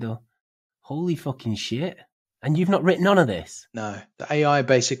 keyless window. Holy fucking shit. And you've not written none of this? No. The AI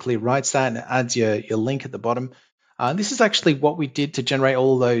basically writes that and it adds your link at the bottom. This is actually what we did to generate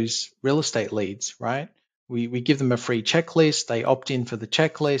all those real estate leads, right? We give them a free checklist. They opt in for the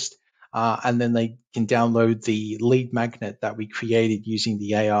checklist, and then they can download the lead magnet that we created using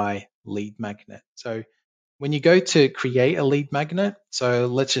the AI lead magnet. So when you go to create a lead magnet, so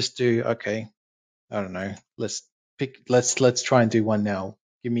let's just do, okay, I don't know, let's try and do one now.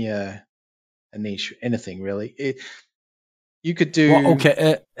 Give me a niche, anything really. You could do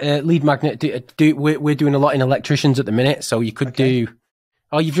lead magnet. We're doing a lot in electricians at the minute, so you could do.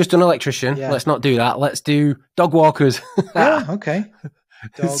 Oh, you've just done electrician. Yeah. Let's not do that. Let's do dog walkers. Yeah, okay.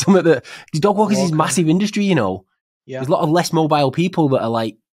 Dog walkers is a massive industry, Yeah. There's a lot of less mobile people that are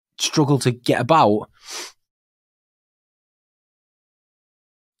like struggle to get about.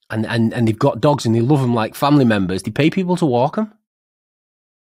 And they've got dogs and they love them like family members. They pay people to walk them.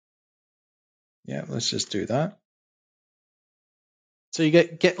 Yeah, let's just do that. So you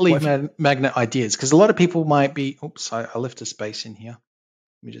get lead magnet ideas, because a lot of people might be. Oops, I left a space in here.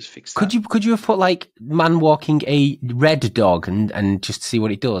 Let me just fix that. Could you have put like man walking a red dog and just see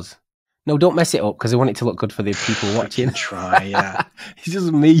what it does? No, don't mess it up because I want it to look good for the people watching. Try, yeah. It's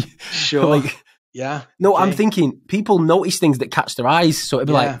just me. Sure. Yeah. No, okay. I'm thinking people notice things that catch their eyes, so it'd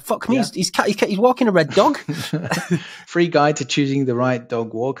be like, "Fuck me, he's walking a red dog." Free guide to choosing the right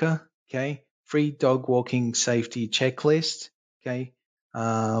dog walker. Okay. Free dog walking safety checklist. Okay.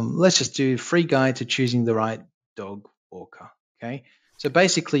 Let's just do free guide to choosing the right dog walker. Okay. So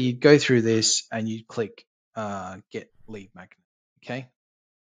basically, you go through this and you click get lead magnet. Okay.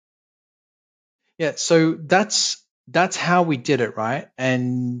 Yeah. So that's how we did it, right?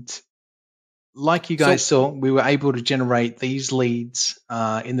 And like you guys saw, we were able to generate these leads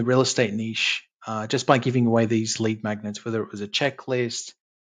in the real estate niche just by giving away these lead magnets, whether it was a checklist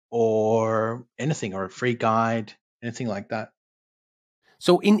or anything, or a free guide, anything like that.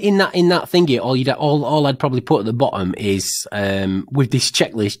 So in that thingy, all I'd probably put at the bottom is with this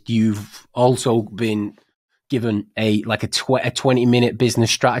checklist, you've also been given a 20-minute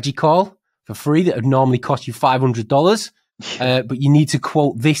business strategy call for free that would normally cost you $500. But you need to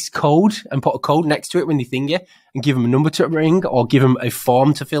quote this code and put a code next to it when they thing you, and give them a number to ring or give them a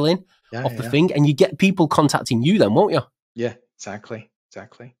form to fill in off the thing, and you get people contacting you then, won't you? Yeah, exactly.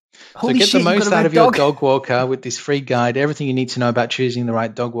 Holy so get shit, the most out of your dog walker with this free guide, everything you need to know about choosing the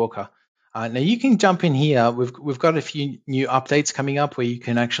right dog walker. Now you can jump in here. We've got a few new updates coming up where you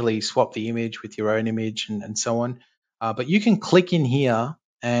can actually swap the image with your own image and so on. But you can click in here,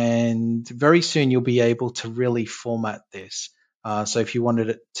 and very soon you'll be able to really format this. So if you wanted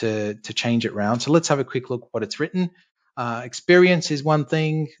it to change it around. So let's have a quick look what it's written. Experience is one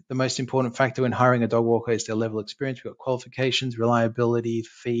thing. The most important factor when hiring a dog walker is their level of experience. We've got qualifications, reliability,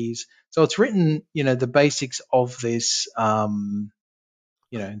 fees. So it's written, the basics of this,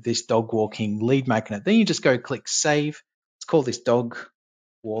 this dog walking lead magnet. Then you just go click save. Let's call this dog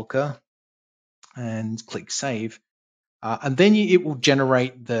walker and click save. And then it will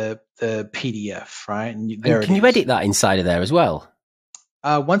generate the PDF, right? And can you edit that inside of there as well?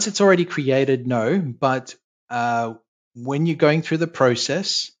 Once it's already created, no. But when you're going through the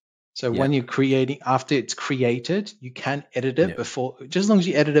process, so when you're creating, after it's created, you can edit it before. Just as long as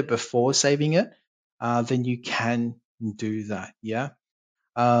you edit it before saving it, then you can do that. Yeah.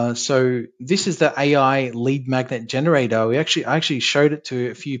 So this is the AI lead magnet generator. I actually showed it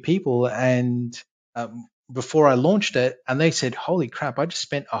to a few people, and before I launched it, and they said, "Holy crap! I just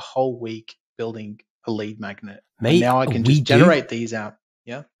spent a whole week building a lead magnet. Mate, now I can just generate these out."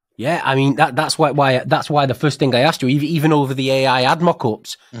 Yeah. Yeah, I mean that's why the first thing I asked you, even over the AI ad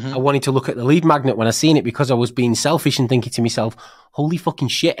mockups, I wanted to look at the lead magnet when I seen it, because I was being selfish and thinking to myself, holy fucking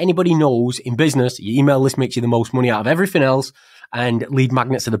shit, anybody knows in business your email list makes you the most money out of everything else, and lead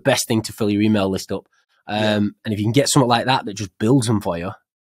magnets are the best thing to fill your email list up. And if you can get something like that just builds them for you.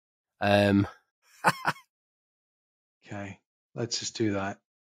 Okay, let's just do that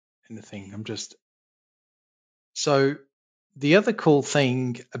in the thing. So the other cool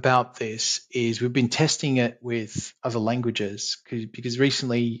thing about this is we've been testing it with other languages, because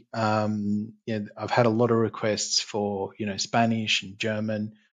recently, I've had a lot of requests for, Spanish and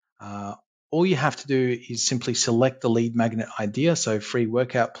German. All you have to do is simply select the lead magnet idea, so free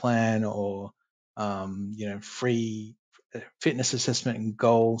workout plan or, free fitness assessment and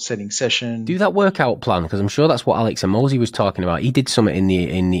goal setting session. Do that workout plan, because I'm sure that's what Alex Amosi was talking about. He did something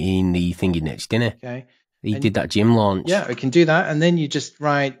in the thingy niche, didn't he? Okay. He did that gym launch. Yeah, we can do that. And then you just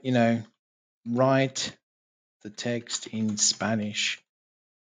write the text in Spanish,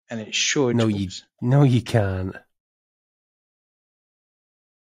 and it should. No, you can't.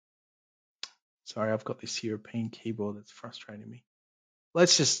 Sorry, I've got this European keyboard that's frustrating me.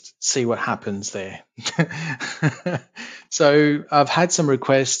 Let's just see what happens there. So I've had some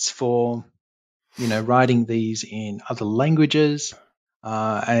requests for, writing these in other languages.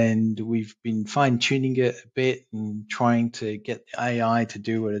 And we've been fine tuning it a bit and trying to get the AI to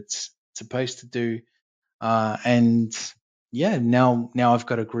do what it's supposed to do. And yeah, now I've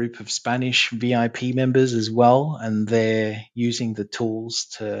got a group of Spanish VIP members as well, and they're using the tools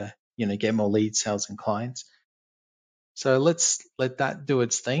to, get more lead sales and clients. So let's let that do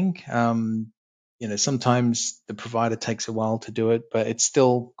its thing. Sometimes the provider takes a while to do it, but it's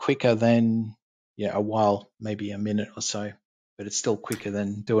still quicker than, a while, maybe a minute or so. But it's still quicker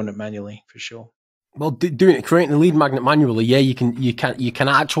than doing it manually, for sure. Well, creating a lead magnet manually, yeah, you can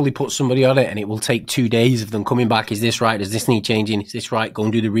actually put somebody on it, and it will take 2 days of them coming back. Is this right? Does this need changing? Is this right? Go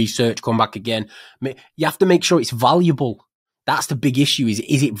and do the research. Come back again. You have to make sure it's valuable. That's the big issue. Is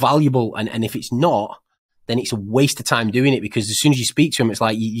it valuable? And if it's not, then it's a waste of time doing it, because as soon as you speak to them, it's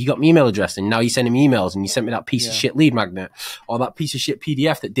like, you got my email address and now you're sending me emails and you sent me that piece of shit lead magnet or that piece of shit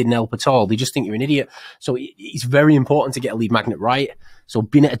PDF that didn't help at all. They just think you're an idiot. So it's very important to get a lead magnet right. So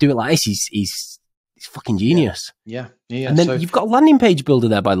being able to do it like this, he's fucking genius. Yeah. And then you've got a landing page builder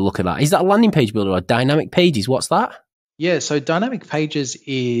there by the look of that. Is that a landing page builder or dynamic pages? What's that? Yeah. So dynamic pages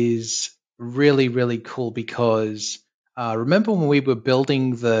is really, really cool, because remember when we were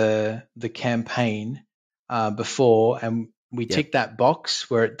building the campaign before, and we tick that box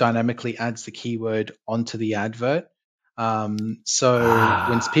where it dynamically adds the keyword onto the advert. So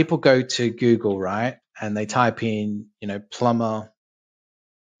when people go to Google, right, and they type in, plumber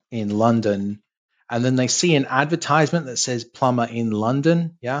in London, and then they see an advertisement that says plumber in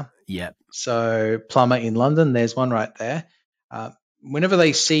London. Yeah. Yeah. So plumber in London, there's one right there. Whenever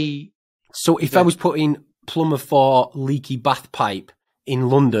they see. So if I was putting plumber for leaky bath pipe in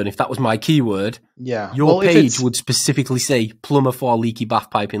London, if that was my keyword, your page would specifically say plumber for leaky bath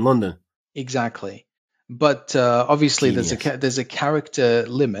pipe in London. Exactly. But obviously there's a character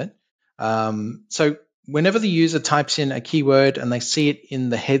limit. So whenever the user types in a keyword and they see it in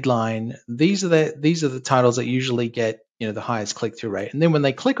the headline, these are the titles that usually get, the highest click-through rate. And then when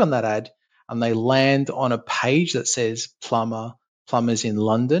they click on that ad and they land on a page that says plumbers in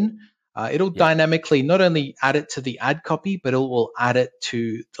London, it'll dynamically not only add it to the ad copy, but it will add it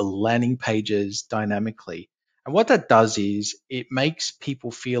to the landing pages dynamically. And what that does is it makes people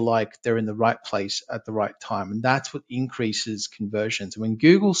feel like they're in the right place at the right time. And that's what increases conversions. When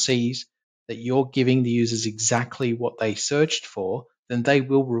Google sees that you're giving the users exactly what they searched for, then they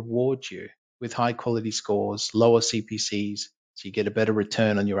will reward you with high quality scores, lower CPCs, so you get a better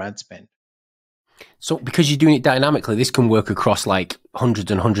return on your ad spend. So because you're doing it dynamically, this can work across like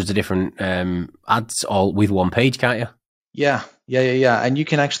hundreds and hundreds of different ads all with one page, can't you? Yeah. And you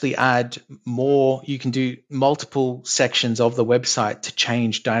can actually add more. You can do multiple sections of the website to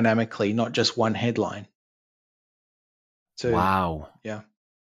change dynamically, not just one headline. So, wow. Yeah.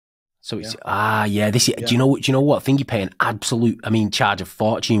 So it's this is, do you know what? I think you're paying charge a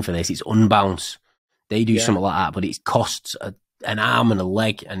fortune for this. It's Unbounce. They do something like that, but it costs an arm and a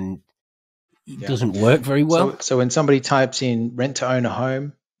leg, and it doesn't work very well. So when somebody types in rent to own a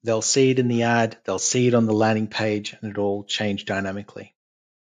home, they'll see it in the ad, they'll see it on the landing page, and it'll all change dynamically.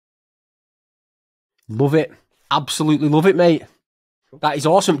 Love it. Absolutely love it, mate. That is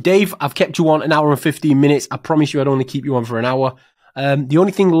awesome. Dave, I've kept you on 1 hour and 15 minutes. I promise you I'd only keep you on for an hour. The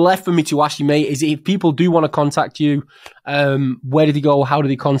only thing left for me to ask you, mate, is if people do want to contact you, where do they go? How do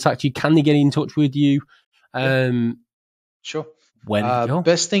they contact you? Can they get in touch with you? Sure. when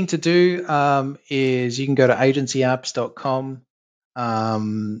best thing to do is you can go to agencyapps.com.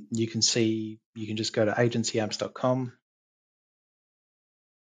 You can just go to agencyapps.com.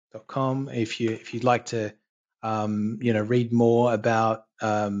 If you'd like to read more about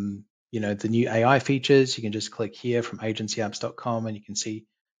the new AI features, you can just click here from agencyapps.com, and you can see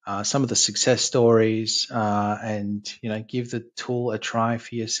some of the success stories, and give the tool a try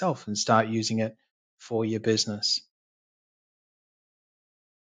for yourself and start using it for your business.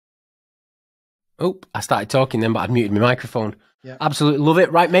 Oh, I started talking then, but I'd muted my microphone. Yeah. Absolutely love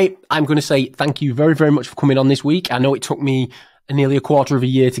it. Right, mate, I'm going to say thank you very, very much for coming on this week. I know it took me nearly a quarter of a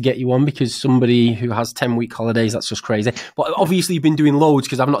year to get you on, because somebody who has 10-week holidays, that's just crazy. But obviously you've been doing loads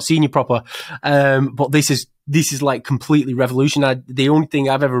because I've not seen you proper. But this is like completely revolutionary. The only thing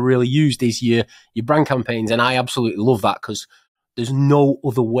I've ever really used is your brand campaigns. And I absolutely love that, because there's no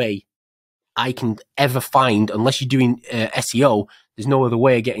other way I can ever find, unless you're doing SEO, there's no other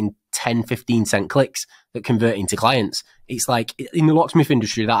way of getting 10, 15 cent clicks that convert into clients. It's like in the locksmith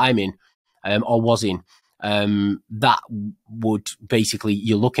industry that I'm in, or was in, that would basically,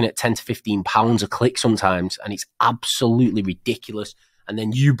 you're looking at 10 to 15 pounds a click sometimes, and it's absolutely ridiculous. And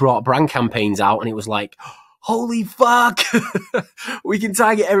then you brought brand campaigns out, and it was like, holy fuck, we can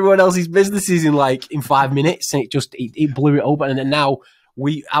target everyone else's businesses in 5 minutes. And it blew it open. And then now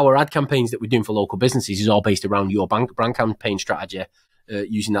our ad campaigns that we're doing for local businesses is all based around your brand campaign strategy,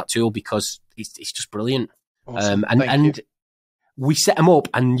 using that tool, because it's just brilliant. Awesome. And we set them up,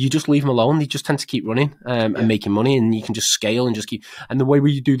 and you just leave them alone. They just tend to keep running and making money, and you can just scale and just keep. And the way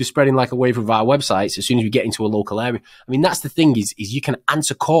we do the spreading like a wave of our websites, as soon as we get into a local area, I mean, that's the thing is you can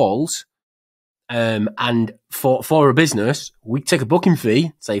answer calls. And for a business, we take a booking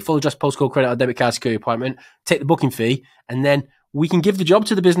fee, say full address, postcode, credit or debit card, security appointment, take the booking fee, and then we can give the job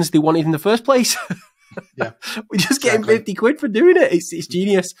to the business they wanted in the first place. Yeah, we're just getting 50 quid for doing it. It's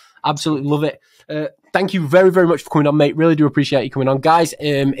genius. Absolutely love it. Thank you very, very much for coming on, mate. Really do appreciate you coming on. Guys,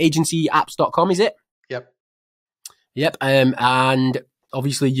 agencyapps.com, is it? Yep. And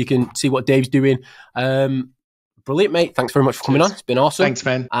obviously you can see what Dave's doing. Brilliant, mate. Thanks very much for coming on. It's been awesome. Thanks,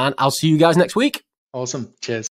 man. And I'll see you guys next week. Awesome. Cheers.